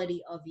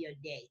quality of your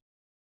day.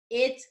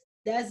 It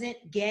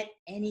doesn't get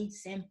any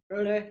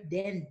simpler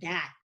than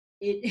that.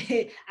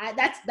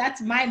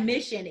 That's my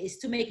mission, is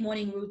to make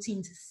morning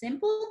routines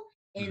simple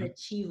and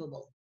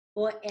achievable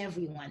for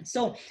everyone.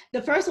 So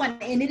the first one,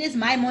 and it is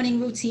my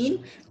morning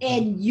routine,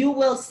 and you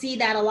will see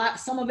that a lot,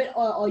 some of it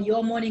or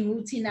your morning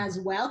routine as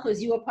well,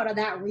 because you were part of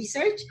that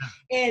research.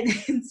 And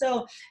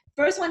so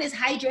first one is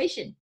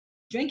hydration.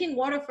 Drinking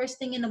water first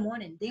thing in the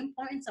morning, the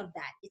importance of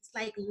that. It's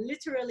like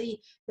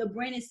literally the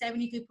brain is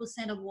 73%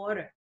 of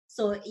water.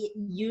 So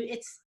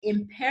it's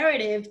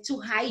imperative to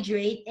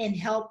hydrate and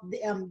help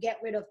get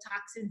rid of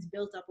toxins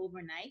built up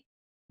overnight,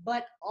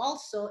 but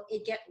also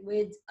it gets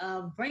rid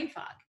of brain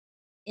fog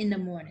in the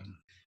morning.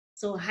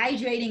 So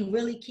hydrating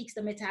really kicks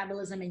the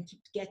metabolism and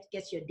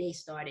gets your day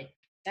started.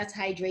 That's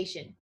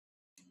hydration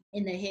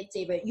in the Hit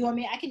Saver. You want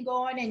me? I can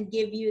go on and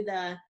give you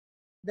the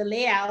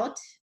layout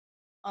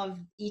of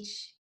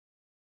each.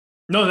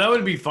 No, that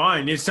would be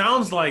fine. It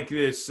sounds like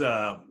this.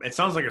 It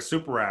sounds like a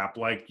super app.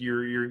 Like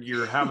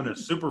you're having a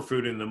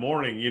superfood in the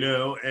morning,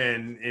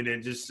 and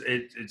it's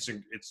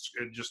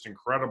just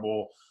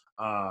incredible.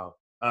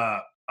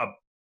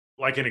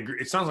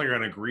 It sounds like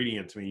an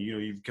ingredient to me.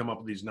 You've come up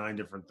with these 9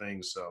 different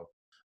things. So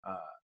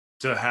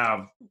to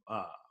have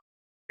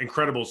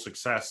incredible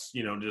success,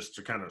 just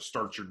to kind of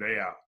start your day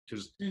out,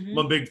 because I'm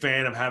a big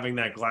fan of having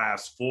that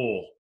glass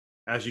full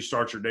as you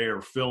start your day, or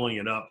filling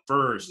it up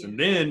first and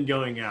then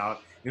going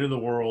out into the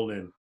world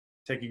and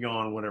taking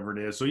on whatever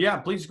it is. So yeah,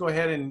 please go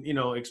ahead and,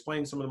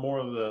 explain some of the more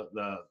of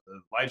the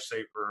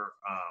Lifesaver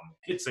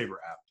Hit Saver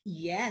app.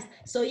 Yes.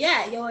 So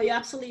yeah, you're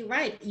absolutely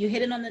right. You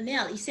hit it on the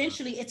nail.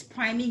 Essentially, it's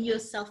priming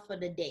yourself for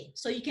the day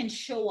so you can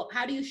show up.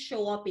 How do you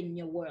show up in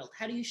your world?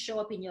 How do you show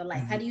up in your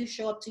life? How Mhm. do you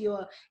show up to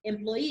your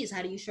employees?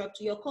 How do you show up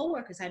to your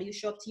coworkers? How do you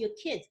show up to your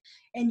kids?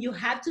 And you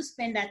have to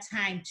spend that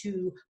time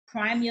to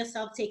prime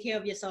yourself, take care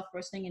of yourself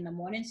first thing in the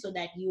morning so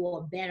that you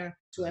are better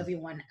to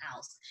everyone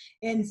else.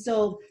 And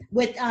so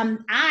with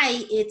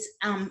I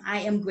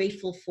am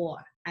grateful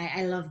for.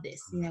 I love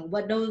this. You know,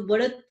 what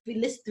are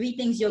list three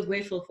things you're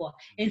grateful for?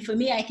 And for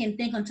me, I can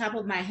think on top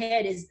of my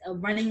head is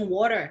running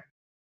water.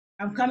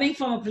 I'm coming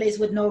from a place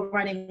with no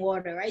running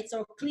water, right?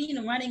 So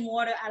clean running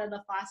water out of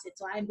the faucet.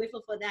 So I'm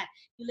grateful for that.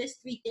 You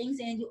list three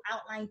things and you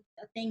outline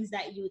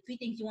three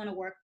things you want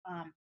to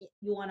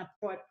you want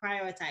to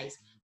prioritize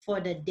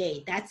for the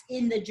day. That's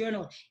in the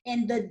journal.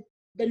 And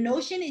the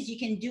notion is you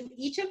can do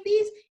each of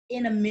these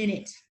in a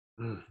minute.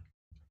 Mm.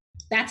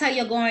 That's how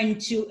you're going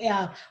to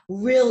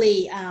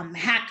really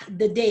hack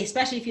the day,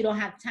 especially if you don't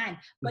have time.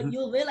 But Mhm.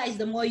 you'll realize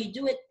the more you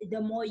do it, the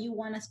more you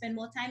want to spend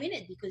more time in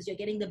it because you're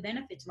getting the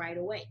benefits right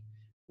away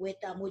with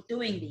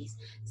doing these.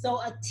 So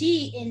a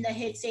T in the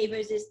hit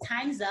savers is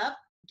time's up.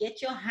 Get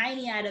your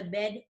hiney out of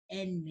bed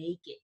and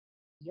make it.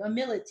 You're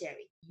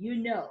military, you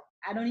know.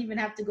 I don't even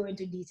have to go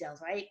into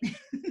details, right?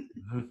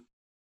 Mhm.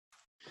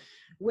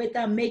 With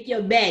make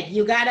your bed.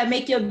 You gotta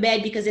make your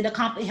bed because it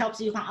helps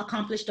you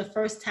accomplish the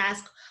first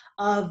task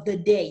of the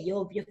day.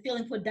 You're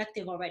feeling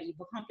productive already. You've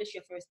accomplished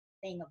your first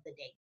thing of the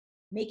day.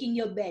 Making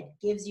your bed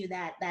gives you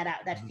that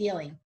Mhm.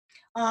 feeling.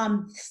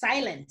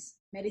 Silence,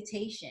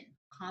 meditation,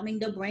 calming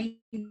the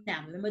brain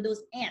down. Remember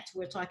those ants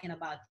we're talking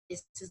about.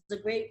 This is a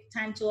great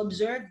time to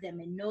observe them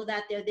and know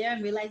that they're there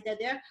and realize they're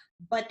there,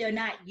 but they're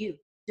not you.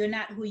 They're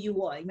not who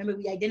you are. Remember,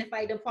 we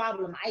identify the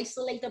problem,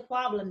 isolate the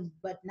problem,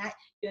 but not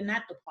you're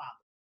not the problem.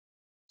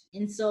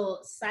 And so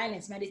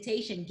silence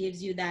meditation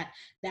gives you that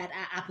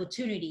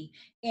opportunity.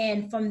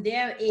 And from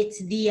there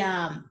it's the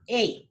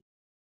a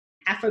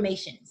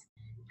affirmations.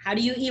 How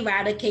do you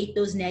eradicate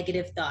those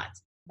negative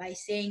thoughts? By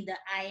saying the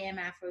I am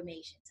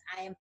affirmations.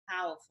 I am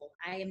powerful,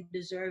 I am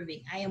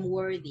deserving, I am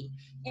worthy.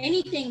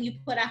 Anything you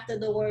put after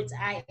the words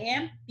I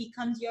am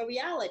becomes your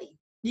reality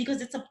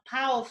because it's a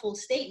powerful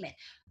statement.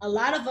 A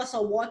lot of us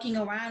are walking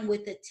around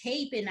with a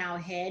tape in our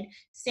head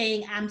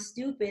saying I'm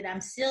stupid,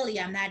 I'm silly,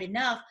 I'm not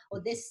enough,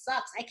 or this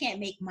sucks, I can't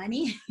make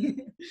money.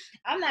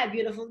 I'm not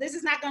beautiful, this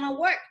is not going to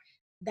work.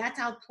 That's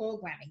our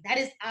programming. That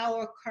is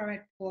our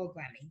current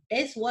programming.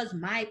 This was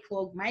my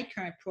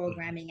current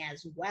programming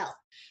as well.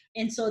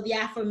 And so the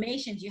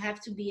affirmations, you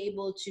have to be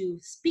able to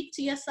speak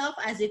to yourself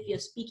as if you're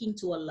speaking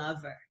to a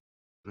lover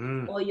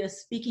Mm. or you're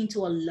speaking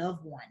to a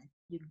loved one.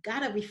 You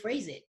gotta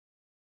rephrase it.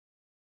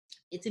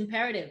 It's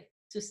imperative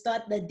to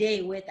start the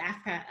day with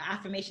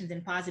affirmations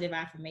and positive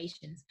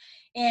affirmations.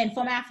 And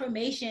from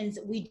affirmations,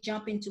 we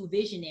jump into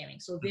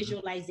visioneering. So Mhm.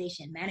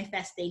 visualization,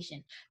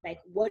 manifestation. Like,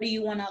 what do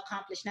you want to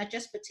accomplish? Not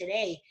just for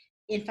today,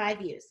 in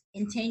 5 years,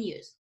 in 10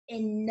 years,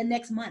 in the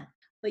next month.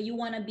 But you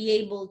want to be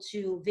able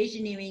to,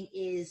 visioneering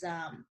is,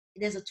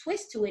 there's a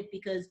twist to it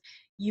because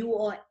you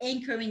are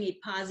anchoring a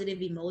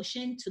positive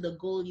emotion to the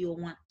goal you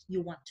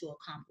want to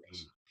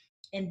accomplish,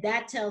 and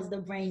that tells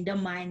the brain, the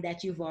mind,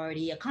 that you've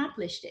already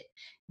accomplished it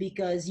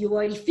because you're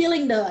already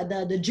feeling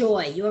the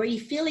joy, you're already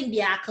feeling the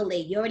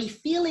accolade, you're already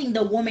feeling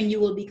the woman you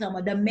will become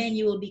or the man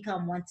you will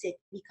become once it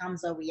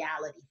becomes a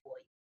reality for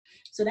you.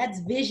 So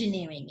that's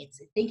visioneering.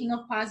 It's thinking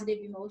of positive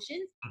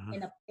emotions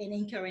Mhm. and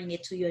anchoring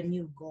it to your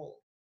new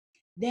goal.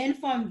 Then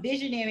from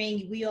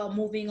visioneering, we are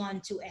moving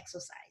on to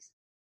exercise.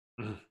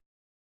 Mhm.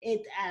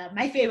 It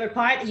My favorite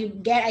part,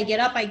 I get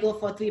up, I go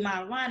for a 3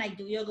 mile run, I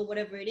do yoga,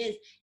 whatever it is.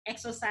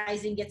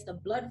 Exercising gets the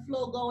blood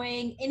flow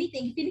going.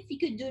 Anything, even if you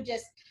could do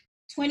just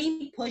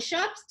 20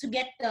 push-ups to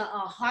get the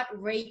heart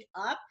rate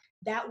up,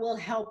 that will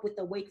help with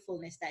the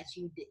wakefulness that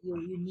you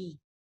need.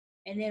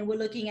 And then we're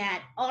looking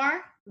at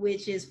R,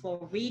 which is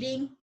for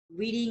reading.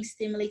 Reading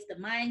stimulates the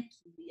mind.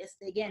 Yes,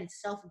 again,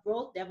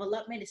 self-growth,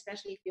 development,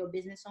 especially if you're a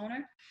business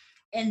owner.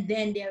 And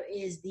then there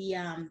is the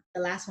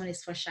last one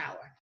is for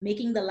shower,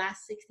 making the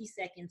last 60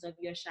 seconds of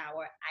your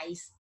shower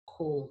ice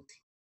cold.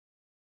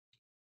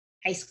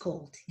 Ice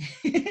cold.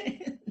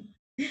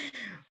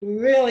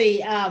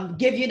 Really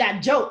give you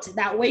that jolt,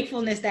 that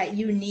wakefulness that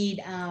you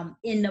need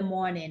in the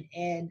morning.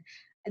 And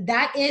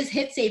that is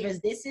hit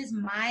savers. This is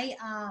my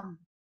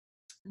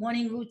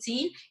morning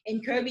routine.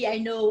 And Kirby, I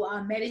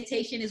know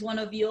meditation is one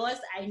of yours.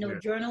 I know Yeah.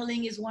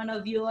 journaling is one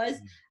of yours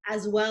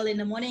as well in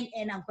the morning.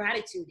 And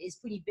gratitude is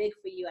pretty big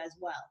for you as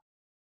well.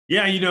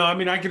 Yeah, I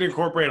mean, I can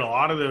incorporate a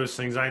lot of those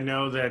things. I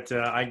know that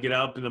I get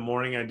up in the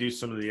morning, I do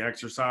some of the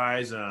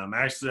exercise.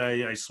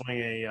 Actually, I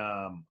swing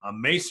a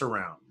mace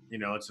around.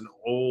 It's an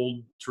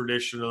old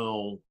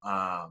traditional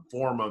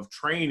form of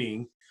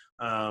training.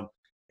 Um,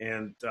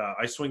 and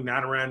I swing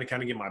that around to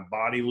kind of get my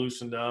body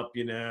loosened up,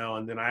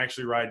 and then I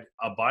actually ride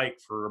a bike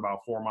for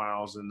about 4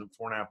 miles and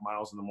 4.5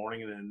 miles in the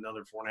morning and then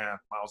another 4.5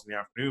 miles in the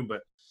afternoon.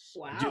 But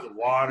I do Wow. the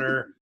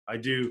water. I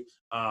do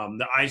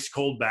the ice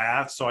cold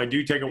bath. So I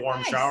do take a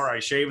warm shower. Nice. I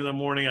shave in the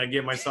morning. I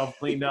get myself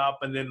cleaned up,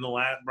 and then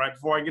right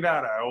before I get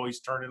out, I always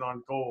turn it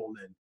on cold.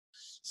 And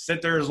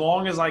sit there as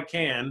long as I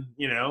can,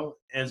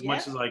 as Yeah.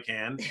 much as I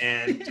can,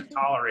 and to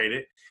tolerate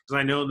it, because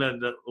I know that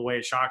the way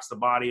it shocks the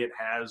body, it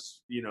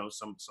has,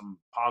 some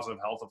positive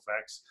health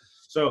effects.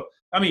 So,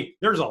 I mean,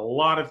 there's a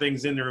lot of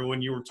things in there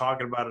when you were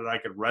talking about it, I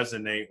could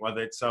resonate with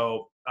it.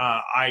 So,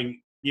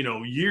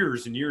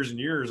 years and years and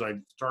years, I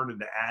started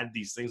to add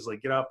these things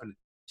like get up and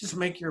just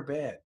make your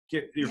bed,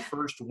 get your Yeah.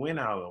 first win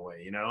out of the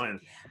way, and Yeah.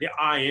 the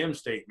I am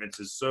statements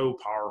is so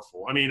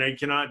powerful. I mean, I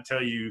cannot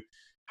tell you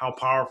how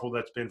powerful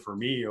that's been for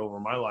me over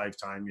my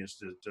lifetime is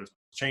to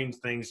change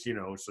things,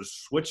 to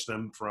switch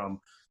them from,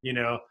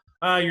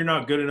 you're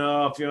not good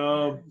enough,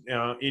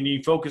 and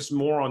you focus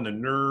more on the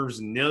nerves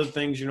and the other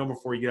things,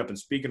 before you get up and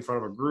speak in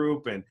front of a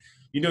group. And,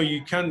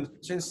 you can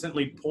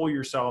instantly pull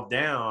yourself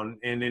down,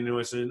 and then it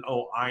was,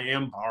 oh, I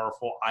am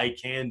powerful. I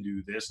can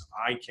do this.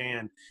 I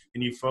can.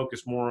 And you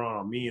focus more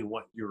on me and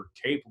what you're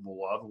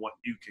capable of, what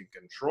you can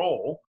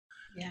control,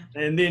 Yeah.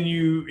 and then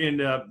you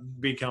end up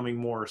becoming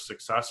more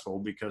successful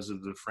because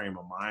of the frame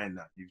of mind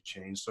that you've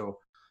changed. So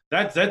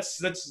that's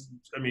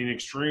I mean,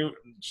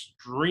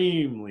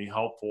 extremely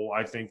helpful,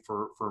 I think,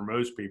 for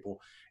most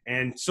people.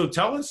 And so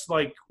tell us,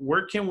 like,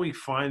 where can we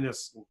find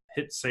this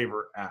Hit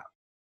Saver app?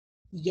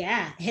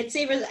 Yeah,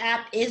 HitSavers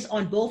app is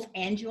on both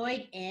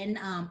Android and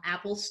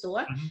Apple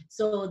Store. Mhm.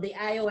 So the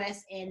iOS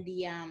and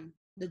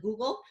the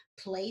Google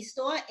Play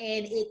Store,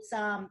 and it's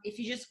if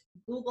you just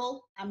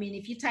Google, I mean,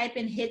 if you type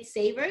in Hit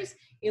Savers,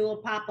 it will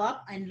pop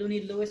up, and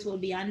Looney Lewis will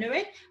be under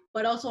it.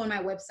 But also on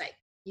my website,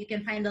 you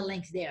can find the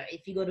links there.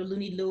 If you go to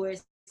Looney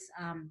Lewis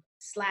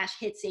slash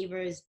Hit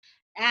Savers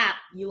app,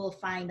 you will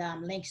find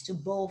links to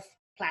both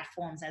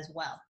platforms as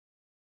well.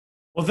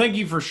 Well, thank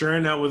you for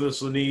sharing that with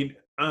us, Lanid.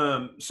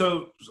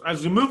 So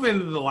as we move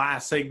into the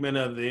last segment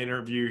of the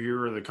interview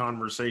here, or the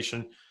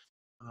conversation,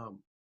 um,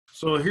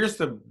 so here's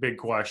the big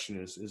question: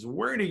 is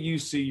where do you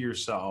see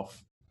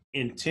yourself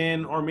in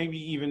 10 or maybe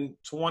even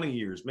 20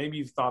 years? Maybe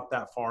you've thought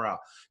that far out,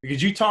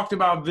 because you talked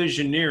about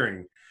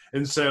visioneering.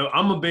 And so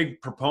I'm a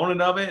big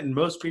proponent of it. And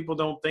most people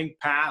don't think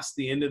past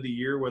the end of the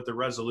year with the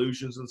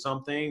resolutions and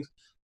some things,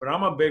 but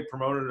I'm a big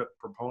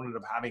proponent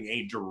of having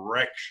a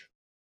direction.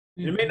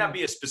 And it may not Mhm.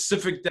 be a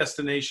specific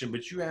destination,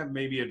 but you have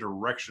maybe a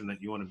direction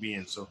that you want to be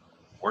in. So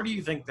where do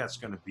you think that's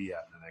going to be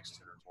at in the next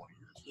 10 or 20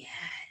 years?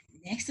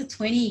 Yeah, next to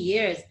 20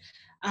 years.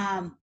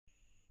 Um,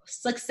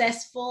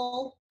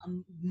 successful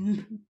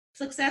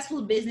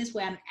successful business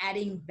where I'm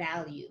adding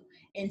value.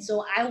 And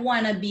so I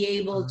want to be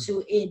able Mhm.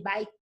 to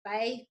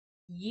by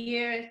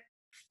year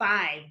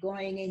 5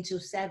 going into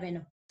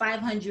 7,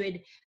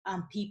 500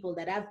 people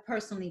that I've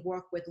personally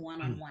worked with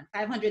one on one,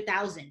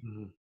 500,000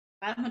 Mhm.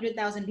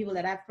 500,000 people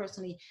that I've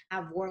personally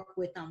have worked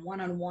with one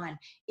on one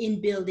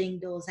in building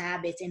those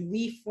habits and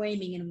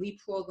reframing and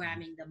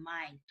reprogramming the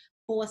mind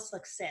for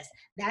success.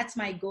 That's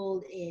my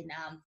goal in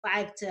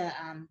 5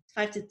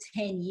 to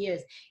 10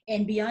 years,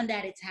 and beyond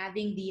that, it's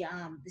having the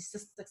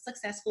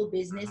successful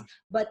business, Mhm.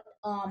 but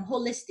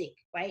holistic,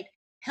 right?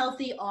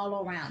 Healthy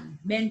all around,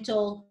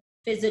 mental,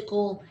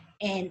 physical,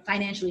 and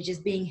financially,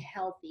 just being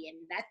healthy, and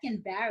that can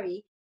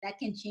vary. That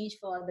can change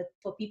for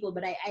people,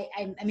 but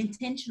I'm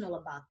intentional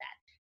about that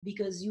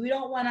because you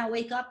don't want to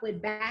wake up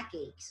with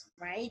backaches,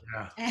 right?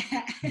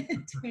 Yeah.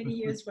 20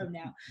 years from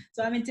now.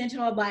 So I'm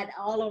intentional about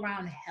all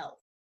around health.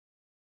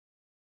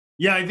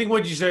 Yeah, I think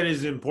what you said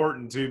is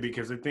important too,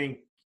 because I think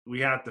we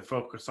have to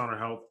focus on our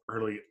health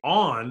early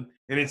on,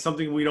 and it's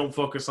something we don't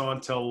focus on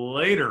till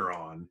later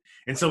on.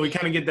 And so we Yeah,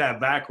 kind of get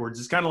that backwards.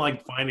 It's kind of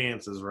like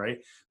finances,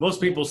 right?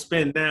 Most yeah. people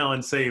spend now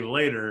and save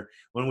later,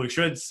 when we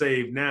should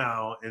save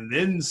now and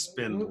then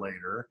spend And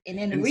later. then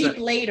And so, reap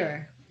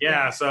later. yeah,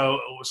 Yeah.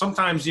 so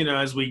sometimes,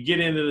 as we get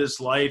into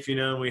this life,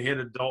 and we hit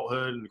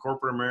adulthood and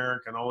corporate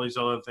America and all these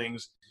other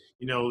things,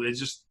 it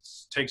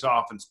just takes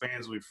off and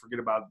spans. We forget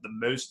about the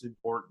most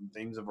important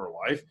things of our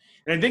life.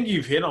 And I think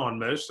you've hit on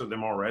most of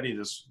them already.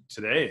 This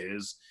today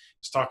is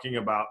talking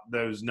about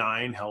those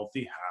 9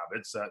 healthy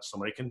habits that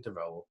somebody can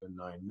develop in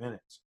 9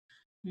 minutes.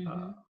 Uh,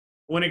 Hmm.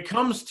 when it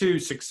comes to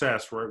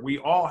success, right, we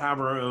all have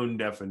our own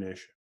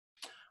definition.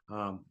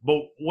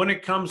 But when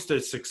it comes to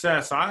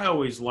success, I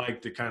always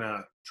like to kind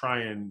of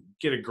try and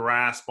get a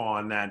grasp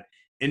on that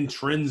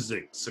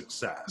intrinsic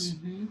success,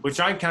 Hmm.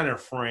 which I kind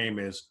of frame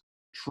as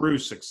true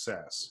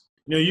success.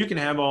 You can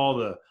have all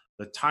the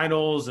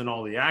titles and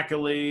all the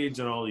accolades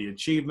and all the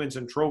achievements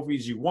and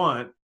trophies you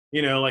want.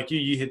 Like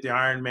you hit the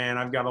Ironman.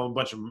 I've got a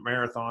bunch of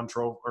marathon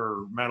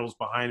or medals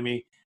behind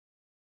me,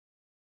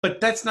 but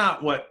that's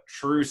not what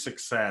true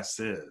success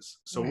is.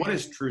 So, what Right.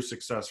 is true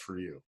success for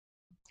you?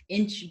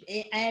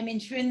 I am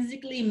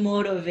intrinsically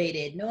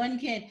motivated. No one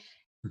can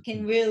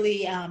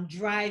really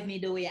drive me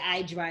the way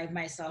I drive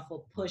myself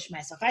or push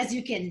myself, as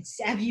you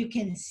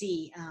can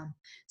see.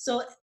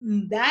 So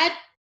that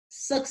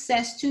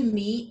success to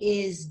me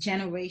is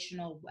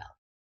generational wealth.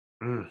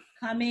 Mm,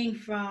 Coming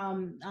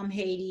from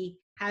Haiti,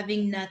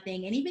 having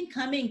nothing, and even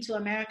coming to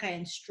America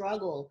and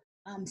struggle,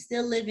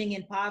 still living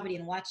in poverty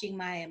and watching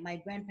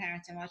my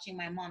grandparents and watching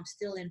my mom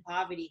still in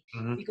poverty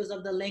mhm, because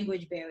of the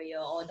language barrier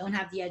or don't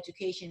have the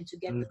education to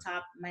get the mm,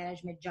 top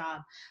management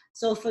job.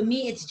 So for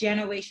me, it's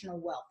generational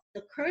wealth.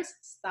 the curse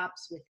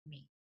stops with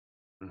me.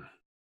 Mm.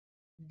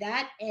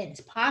 That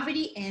ends.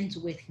 Poverty ends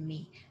with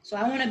me. So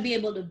I want to be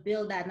able to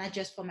build that not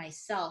just for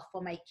myself,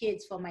 for my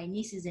kids, for my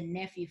nieces and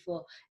nephew,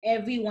 for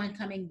everyone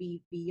coming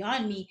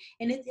beyond me.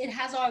 And it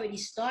has already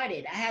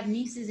started. I have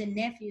nieces and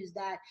nephews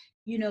that,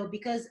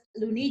 because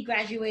Lunid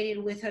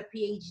graduated with her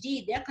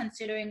PhD, they're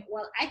considering,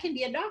 well, I can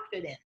be a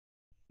doctor then.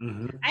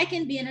 Mm-hmm. I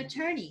can be an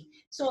attorney.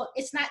 So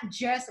it's not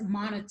just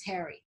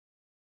monetary,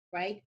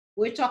 right?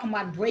 We're talking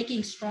about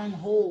breaking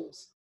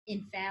strongholds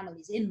in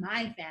families, in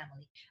my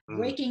family,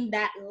 breaking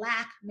that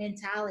lack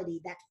mentality,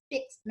 that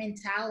fixed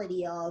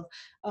mentality of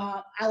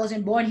I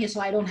wasn't born here, so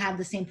I don't have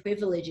the same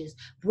privileges.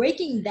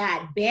 Breaking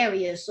that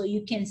barrier so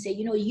you can say,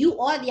 you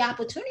are the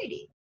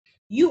opportunity.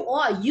 You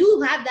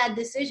have that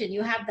decision,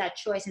 you have that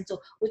choice. And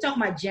so we're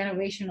talking about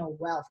generational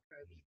wealth,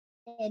 Kirby.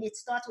 And it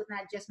starts with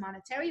not just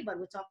monetary, but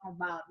we're talking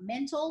about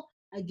mental,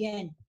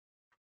 again,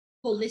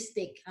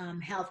 holistic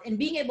health, and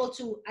being able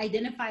to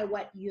identify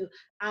what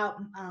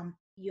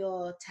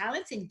your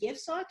talents and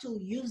gifts are, to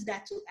use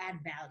that to add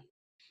value,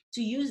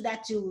 to use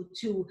that to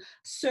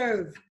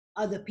serve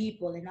other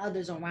people and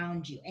others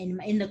around you and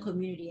in the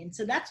community. And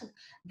so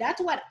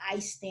that's what I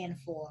stand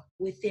for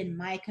within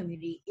my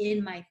community,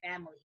 in my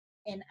family,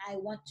 and I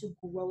want to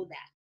grow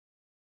that.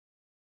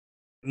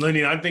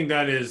 Lenny, I think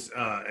that is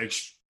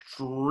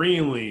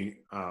extremely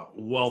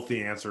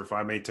wealthy answer, if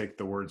I may take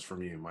the words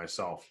from you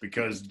myself,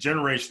 because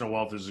generational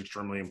wealth is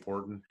extremely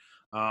important.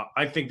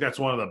 I think that's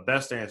one of the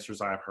best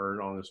answers I've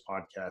heard on this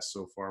podcast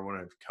so far when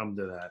I've come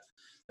to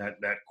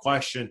that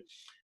question.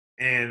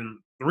 And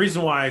the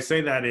reason why I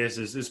say that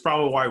is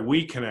probably why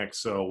we connect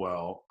so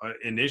well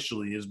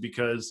initially, is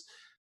because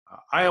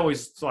I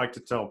always like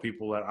to tell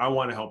people that I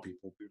want to help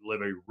people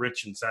live a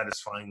rich and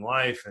satisfying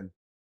life. And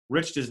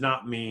rich does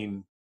not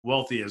mean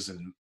wealthy as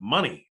in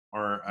money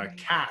or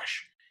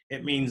cash.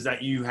 It means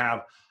that you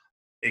have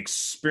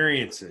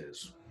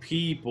experiences,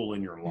 people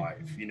in your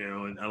life,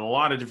 and a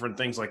lot of different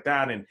things like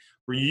that. And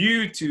for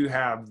you to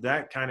have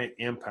that kind of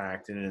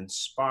impact and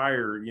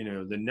inspire,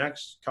 the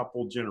next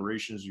couple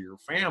generations of your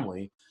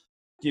family,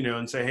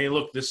 and say, hey,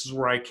 look, this is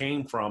where I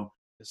came from.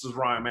 This is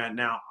where I'm at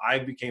now. I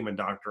became a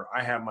doctor.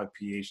 I have my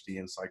PhD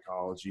in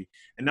psychology.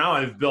 And now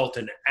I've built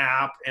an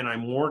app, and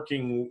I'm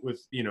working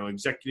with,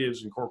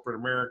 executives in corporate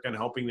America and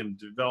helping them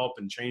develop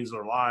and change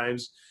their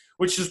lives,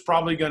 which is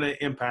probably going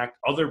to impact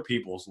other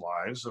people's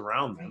lives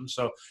around them.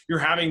 So you're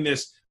having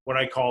this, what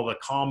I call the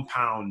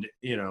compound,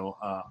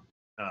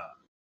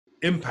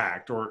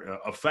 impact or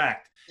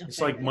effect.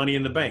 It's like money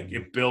in the bank.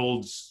 It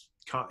builds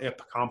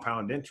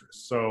compound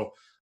interest. So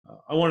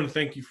I want to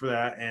thank you for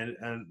that, and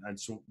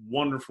it's a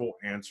wonderful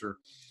answer.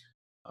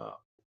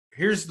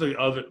 Here's the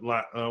other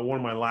one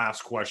of my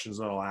last questions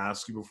that I'll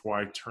ask you before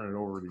I turn it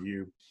over to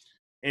you.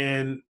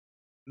 And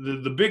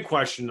the big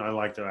question I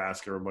like to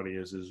ask everybody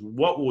is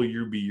what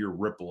will be your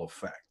ripple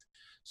effect?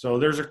 So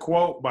there's a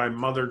quote by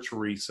Mother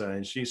Teresa,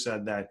 and she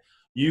said that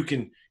you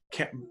can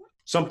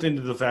something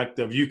to the effect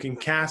of, you can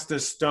cast a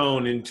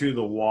stone into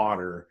the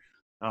water,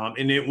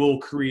 and it will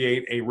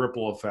create a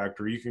ripple effect,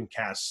 or you can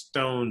cast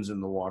stones in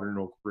the water and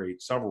it'll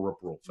create several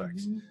ripple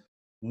effects.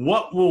 Mm-hmm.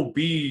 What will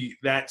be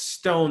that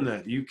stone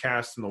that you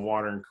cast in the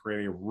water and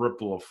create a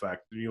ripple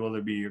effect? Will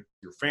it be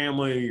your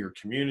family, your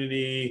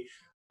community,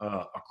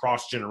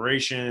 across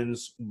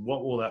generations?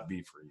 What will that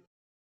be for you?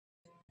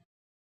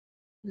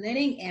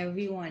 Letting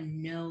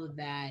everyone know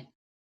that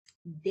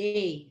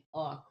they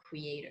are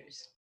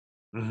creators.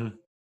 Mm-hmm.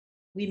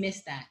 We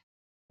miss that.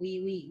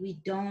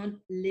 We don't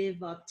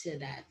live up to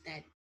that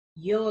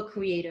you're a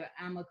creator,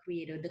 I'm a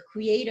creator. The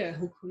creator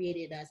who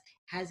created us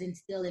has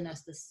instilled in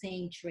us the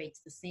same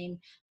traits, the same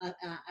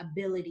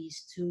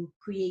abilities to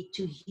create,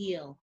 to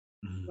heal,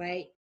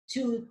 right?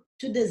 To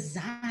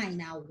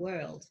design our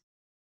world.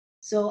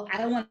 So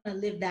I want to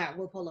live that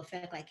ripple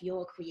effect like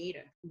you're a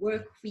creator.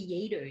 We're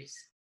creators.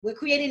 We're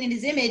created in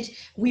his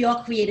image. We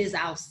are creators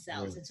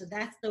ourselves. Right. And so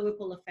that's the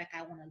ripple effect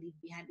I want to leave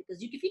behind,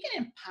 because if you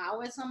can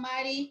empower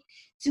somebody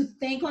to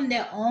think on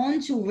their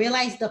own, to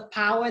realize the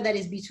power that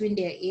is between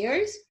their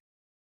ears,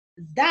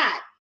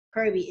 that,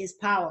 Kirby, is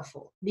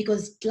powerful,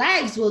 because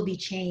lives will be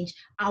changed.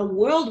 Our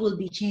world will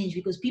be changed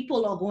because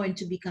people are going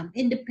to become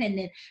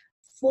independent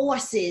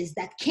forces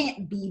that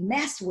can't be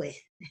messed with.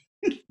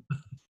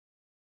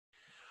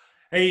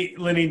 Hey,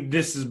 Lenny,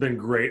 this has been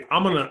great.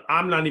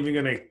 I'm not even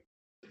gonna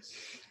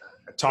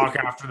talk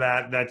after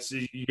that.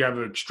 You have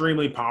an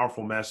extremely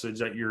powerful message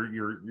that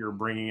you're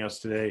bringing us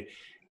today.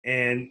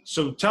 And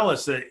so tell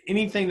us that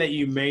anything that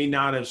you may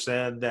not have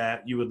said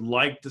that you would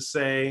like to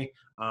say,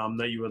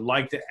 that you would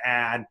like to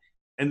add,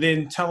 and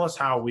then tell us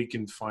how we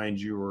can find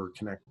you or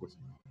connect with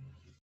you.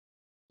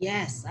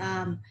 Yes.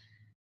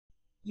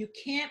 You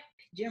can't,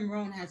 Jim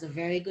Rohn has a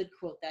very good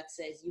quote that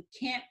says, you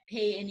can't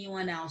pay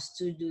anyone else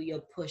to do your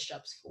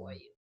push-ups for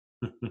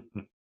you.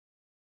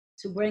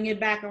 To bring it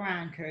back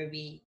around,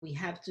 Kirby, we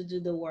have to do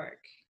the work.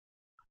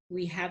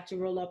 We have to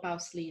roll up our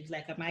sleeves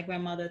like my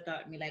grandmother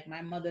taught me, like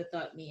my mother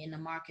taught me in the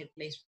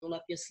marketplace. Roll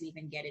up your sleeve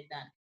and get it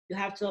done. You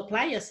have to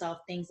apply yourself.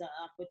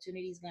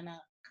 Opportunities gonna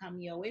come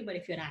your way. But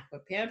if you're not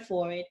prepared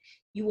for it,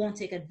 you won't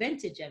take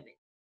advantage of it.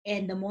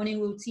 And the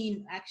morning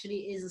routine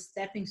actually is a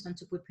stepping stone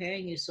to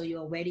preparing you so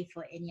you're ready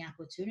for any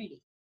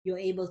opportunity. You're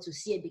able to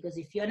see it, because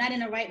if you're not in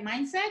the right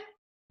mindset,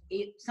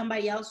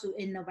 somebody else who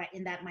in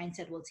that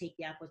mindset will take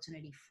the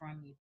opportunity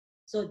from you.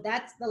 So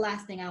that's the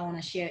last thing I want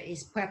to share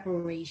is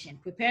preparation,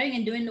 preparing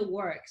and doing the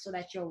work so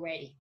that you're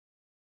ready.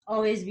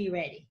 Always be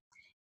ready.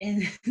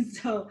 And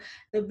so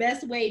the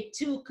best way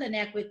to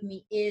connect with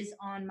me is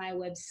on my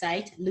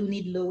website,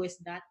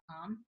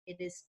 lunidlewis.com.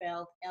 It is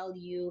spelled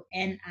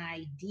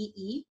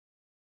LUNIDE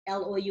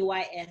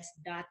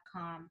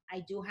LOUIS.com. I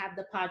do have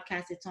the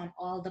podcast. It's on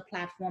all the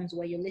platforms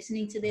where you're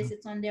listening to this.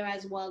 It's on there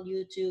as well: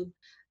 YouTube,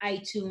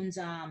 iTunes,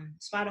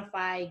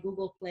 Spotify,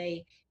 Google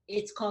Play.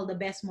 It's called The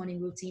Best Morning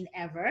Routine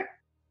Ever,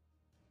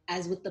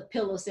 as with the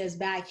pillow says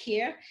back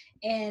here.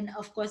 And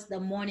of course,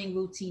 the Morning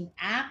Routine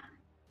app.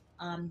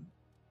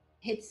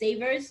 Hit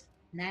savers,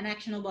 9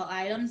 actionable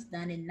items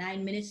done in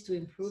 9 minutes to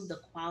improve the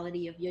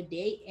quality of your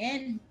day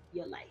and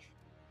your life.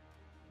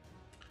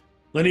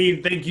 Lenny,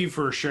 thank you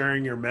for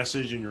sharing your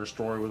message and your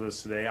story with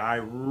us today. I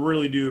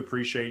really do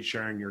appreciate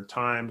sharing your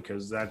time,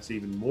 because that's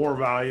even more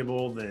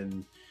valuable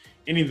than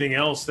anything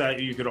else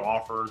that you could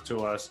offer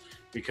to us,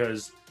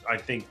 because I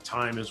think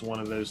time is one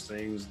of those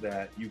things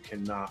that you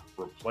cannot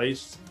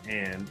replace,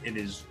 and it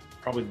is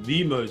probably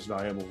the most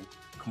valuable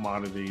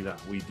commodity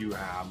that we do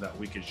have that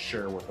we could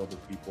share with other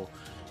people.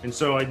 And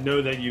so I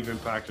know that you've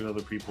impacted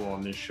other people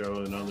on this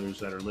show and others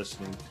that are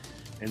listening.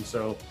 And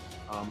so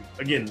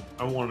again,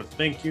 I want to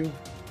thank you.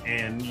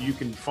 And you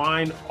can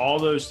find all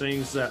those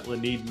things that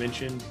Lanid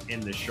mentioned in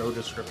the show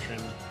description.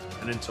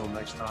 And until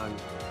next time,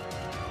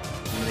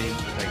 Lanid,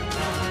 thank you.